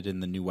recommended in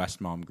the New West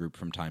Mom group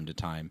from time to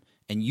time.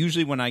 And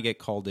usually when I get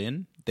called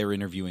in, they're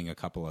interviewing a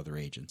couple other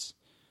agents.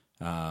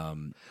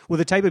 Well,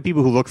 the type of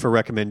people who look for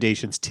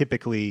recommendations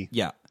typically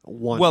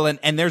Well,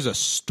 and there's a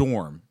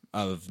storm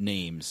of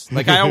names.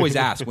 Like I always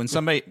ask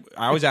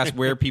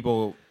where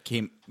people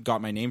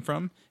got my name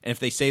from, and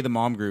if they say the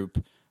mom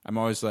group, I'm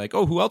always like,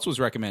 oh, who else was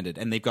recommended?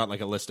 And they've got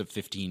like a list of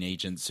 15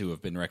 agents who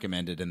have been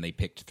recommended, and they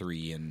picked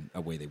 3, and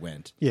away they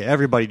went. Yeah,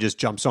 everybody just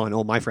jumps on,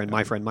 oh, my friend,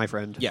 my friend, my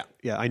friend. Yeah.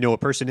 Yeah, I know a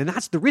person. And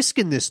that's the risk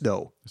in this,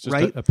 though, It's just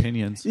right?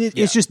 opinions.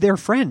 It's just their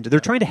friend. They're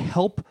trying to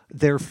help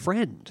their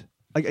friend.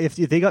 Like if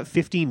they got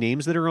 15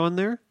 names that are on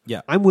there,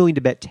 I'm willing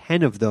to bet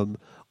 10 of them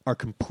are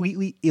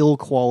completely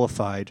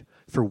ill-qualified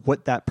for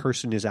what that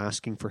person is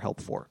asking for help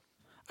for.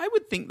 I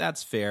would think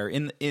that's fair.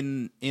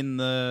 In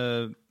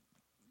the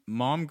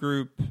mom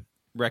group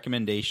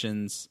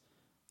recommendations,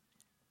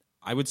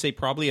 I would say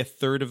probably a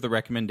third of the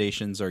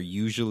recommendations are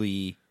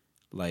usually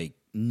like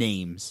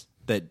names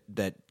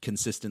that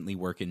consistently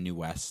work in New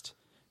West.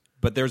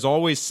 But there's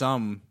always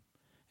some,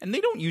 and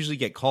they don't usually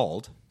get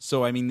called.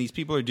 So, I mean, these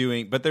people are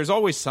doing, but there's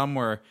always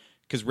somewhere,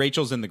 because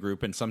Rachel's in the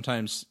group, and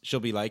sometimes she'll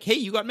be like, hey,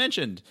 you got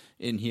mentioned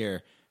in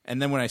here.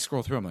 And then when I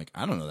scroll through, I'm like,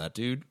 I don't know that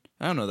dude.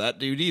 I don't know that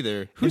dude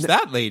either. Who's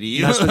that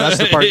lady? That's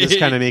the part that's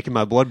kind of making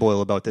my blood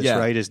boil about this, Yeah.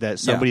 right? Is that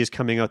somebody is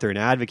coming out there and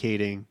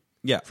advocating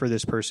for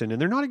this person, and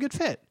they're not a good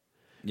fit.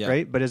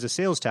 right? But as a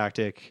sales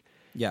tactic,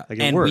 Yeah, like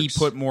it and works. we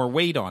put more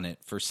weight on it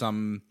for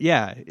some.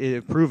 Yeah,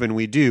 proven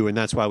we do, and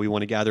that's why we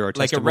want to gather our Like a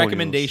testimonials.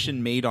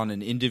 recommendation made on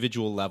an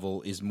individual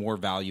level is more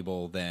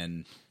valuable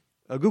than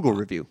a Google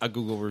review. A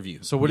Google review.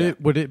 So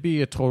would it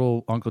be a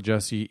total Uncle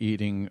Jesse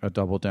eating a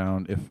double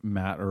down if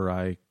Matt or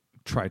I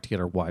tried to get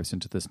our wives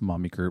into this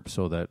mommy group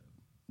so that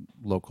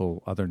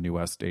local other New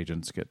West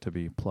agents get to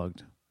be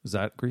plugged? Is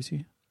that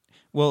greasy?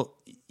 Well,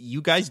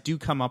 you guys do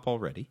come up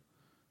already.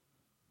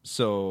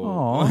 So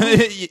Aw.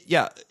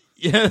 yeah.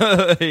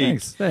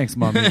 Thanks,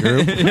 mommy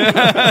group.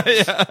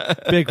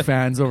 Big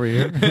fans over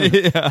here.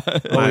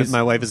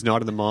 My wife is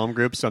not in the mom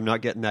group, so I'm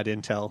not getting that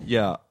intel.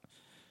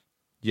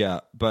 Yeah,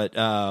 but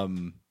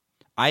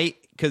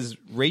because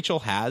Rachel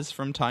has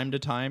from time to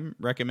time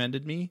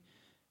recommended me,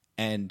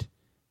 and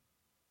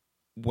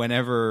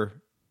whenever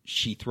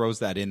she throws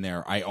that in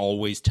there, I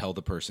always tell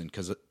the person,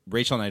 because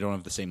Rachel and I don't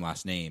have the same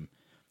last name,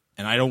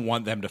 and I don't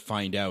want them to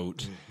find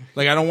out.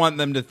 Like, I don't want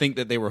them to think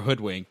that they were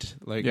hoodwinked.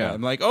 Like,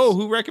 I'm like, oh,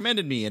 who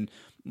recommended me? And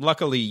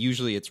luckily,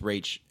 usually it's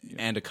Rach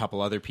and a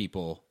couple other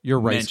people. You're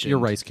rice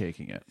mentioned.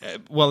 caking it.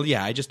 Well,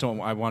 yeah, I just don't.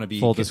 I want to be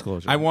full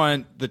disclosure. I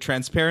want the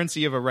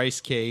transparency of a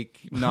rice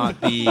cake,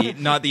 not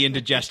the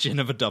indigestion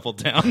of a double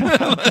down.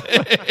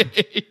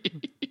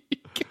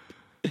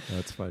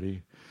 That's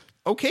funny.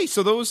 Okay,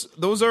 so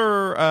those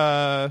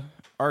are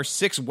our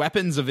 6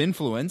 weapons of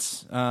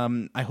influence.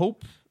 I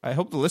hope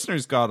the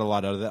listeners got a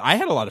lot out of that. I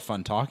had a lot of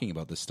fun talking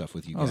about this stuff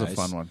with you guys. That was a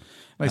fun one.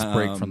 Nice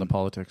break from the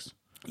politics.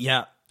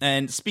 Yeah.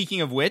 And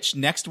speaking of which,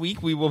 next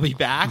week we will be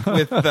back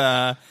with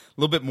a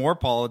little bit more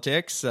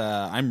politics.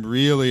 I'm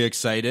really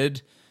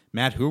excited.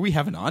 Matt, who are we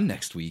having on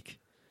next week?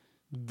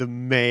 The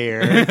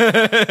mayor.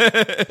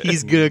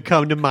 He's going to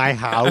come to my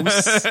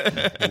house.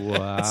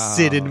 Wow.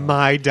 Sit in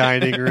my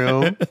dining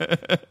room.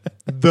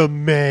 The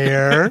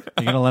mayor.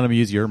 Are you going to let him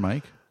use your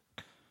mic?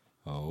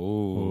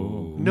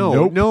 Oh.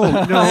 No.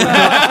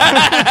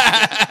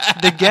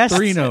 The guests.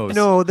 3 no's.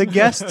 No, the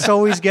guests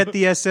always get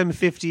the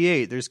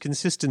SM58. There's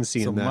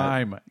consistency in that.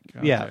 My mic.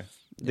 Okay. Yeah.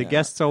 The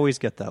guests always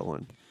get that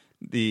one.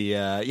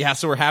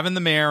 So we're having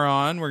the mayor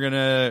on. We're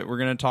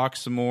gonna talk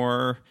some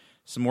more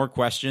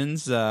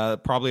questions.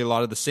 Probably a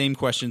lot of the same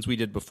questions we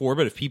did before,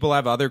 but if people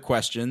have other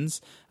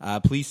questions,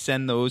 please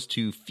send those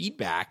to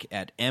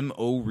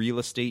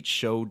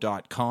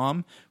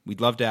feedback@morealestateshow.com.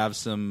 We'd love to have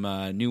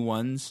some new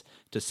ones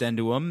to send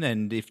to them.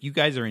 And if you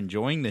guys are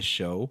enjoying this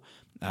show,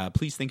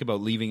 please think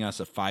about leaving us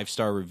a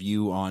 5-star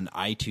review on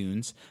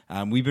iTunes.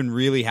 We've been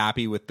really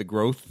happy with the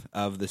growth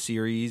of the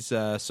series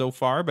so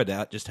far, but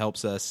that just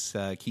helps us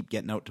keep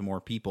getting out to more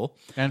people.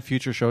 And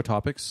future show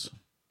topics.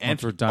 And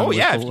once we're done with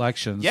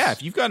elections.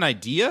 If you've got an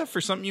idea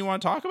for something you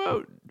want to talk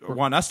about or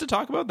want us to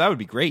talk about, that would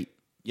be great.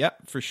 Yeah,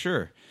 for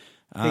sure.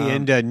 Hey,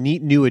 and a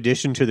neat new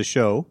addition to the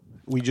show.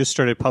 We just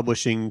started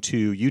publishing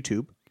to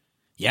YouTube.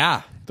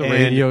 Yeah. The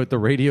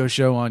radio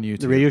show on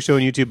YouTube. The radio show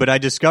on YouTube. But I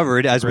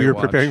discovered as we were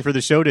watch. preparing for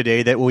the show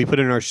today that when we put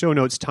in our show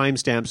notes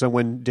timestamps on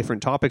when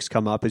different topics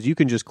come up, is you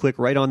can just click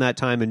right on that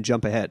time and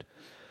jump ahead.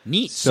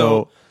 Neat.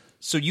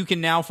 So you can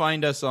now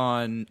find us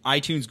on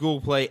iTunes, Google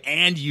Play,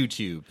 and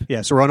YouTube.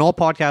 Yeah, so we're on all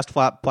podcast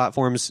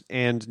platforms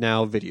and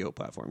now video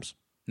platforms.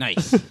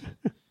 Nice.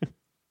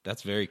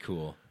 That's very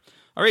cool.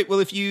 All right. Well,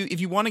 if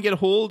you want to get a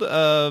hold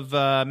of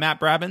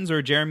Matt Brabbins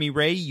or Jeremy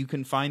Ray, you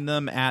can find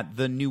them at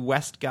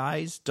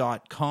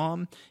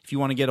thenewwestguys.com. If you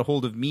want to get a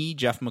hold of me,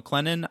 Jeff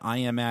McLennan, I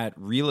am at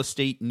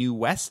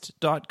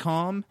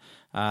realestatennewwest.com.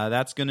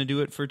 That's going to do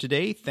it for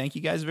today. Thank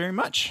you guys very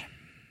much.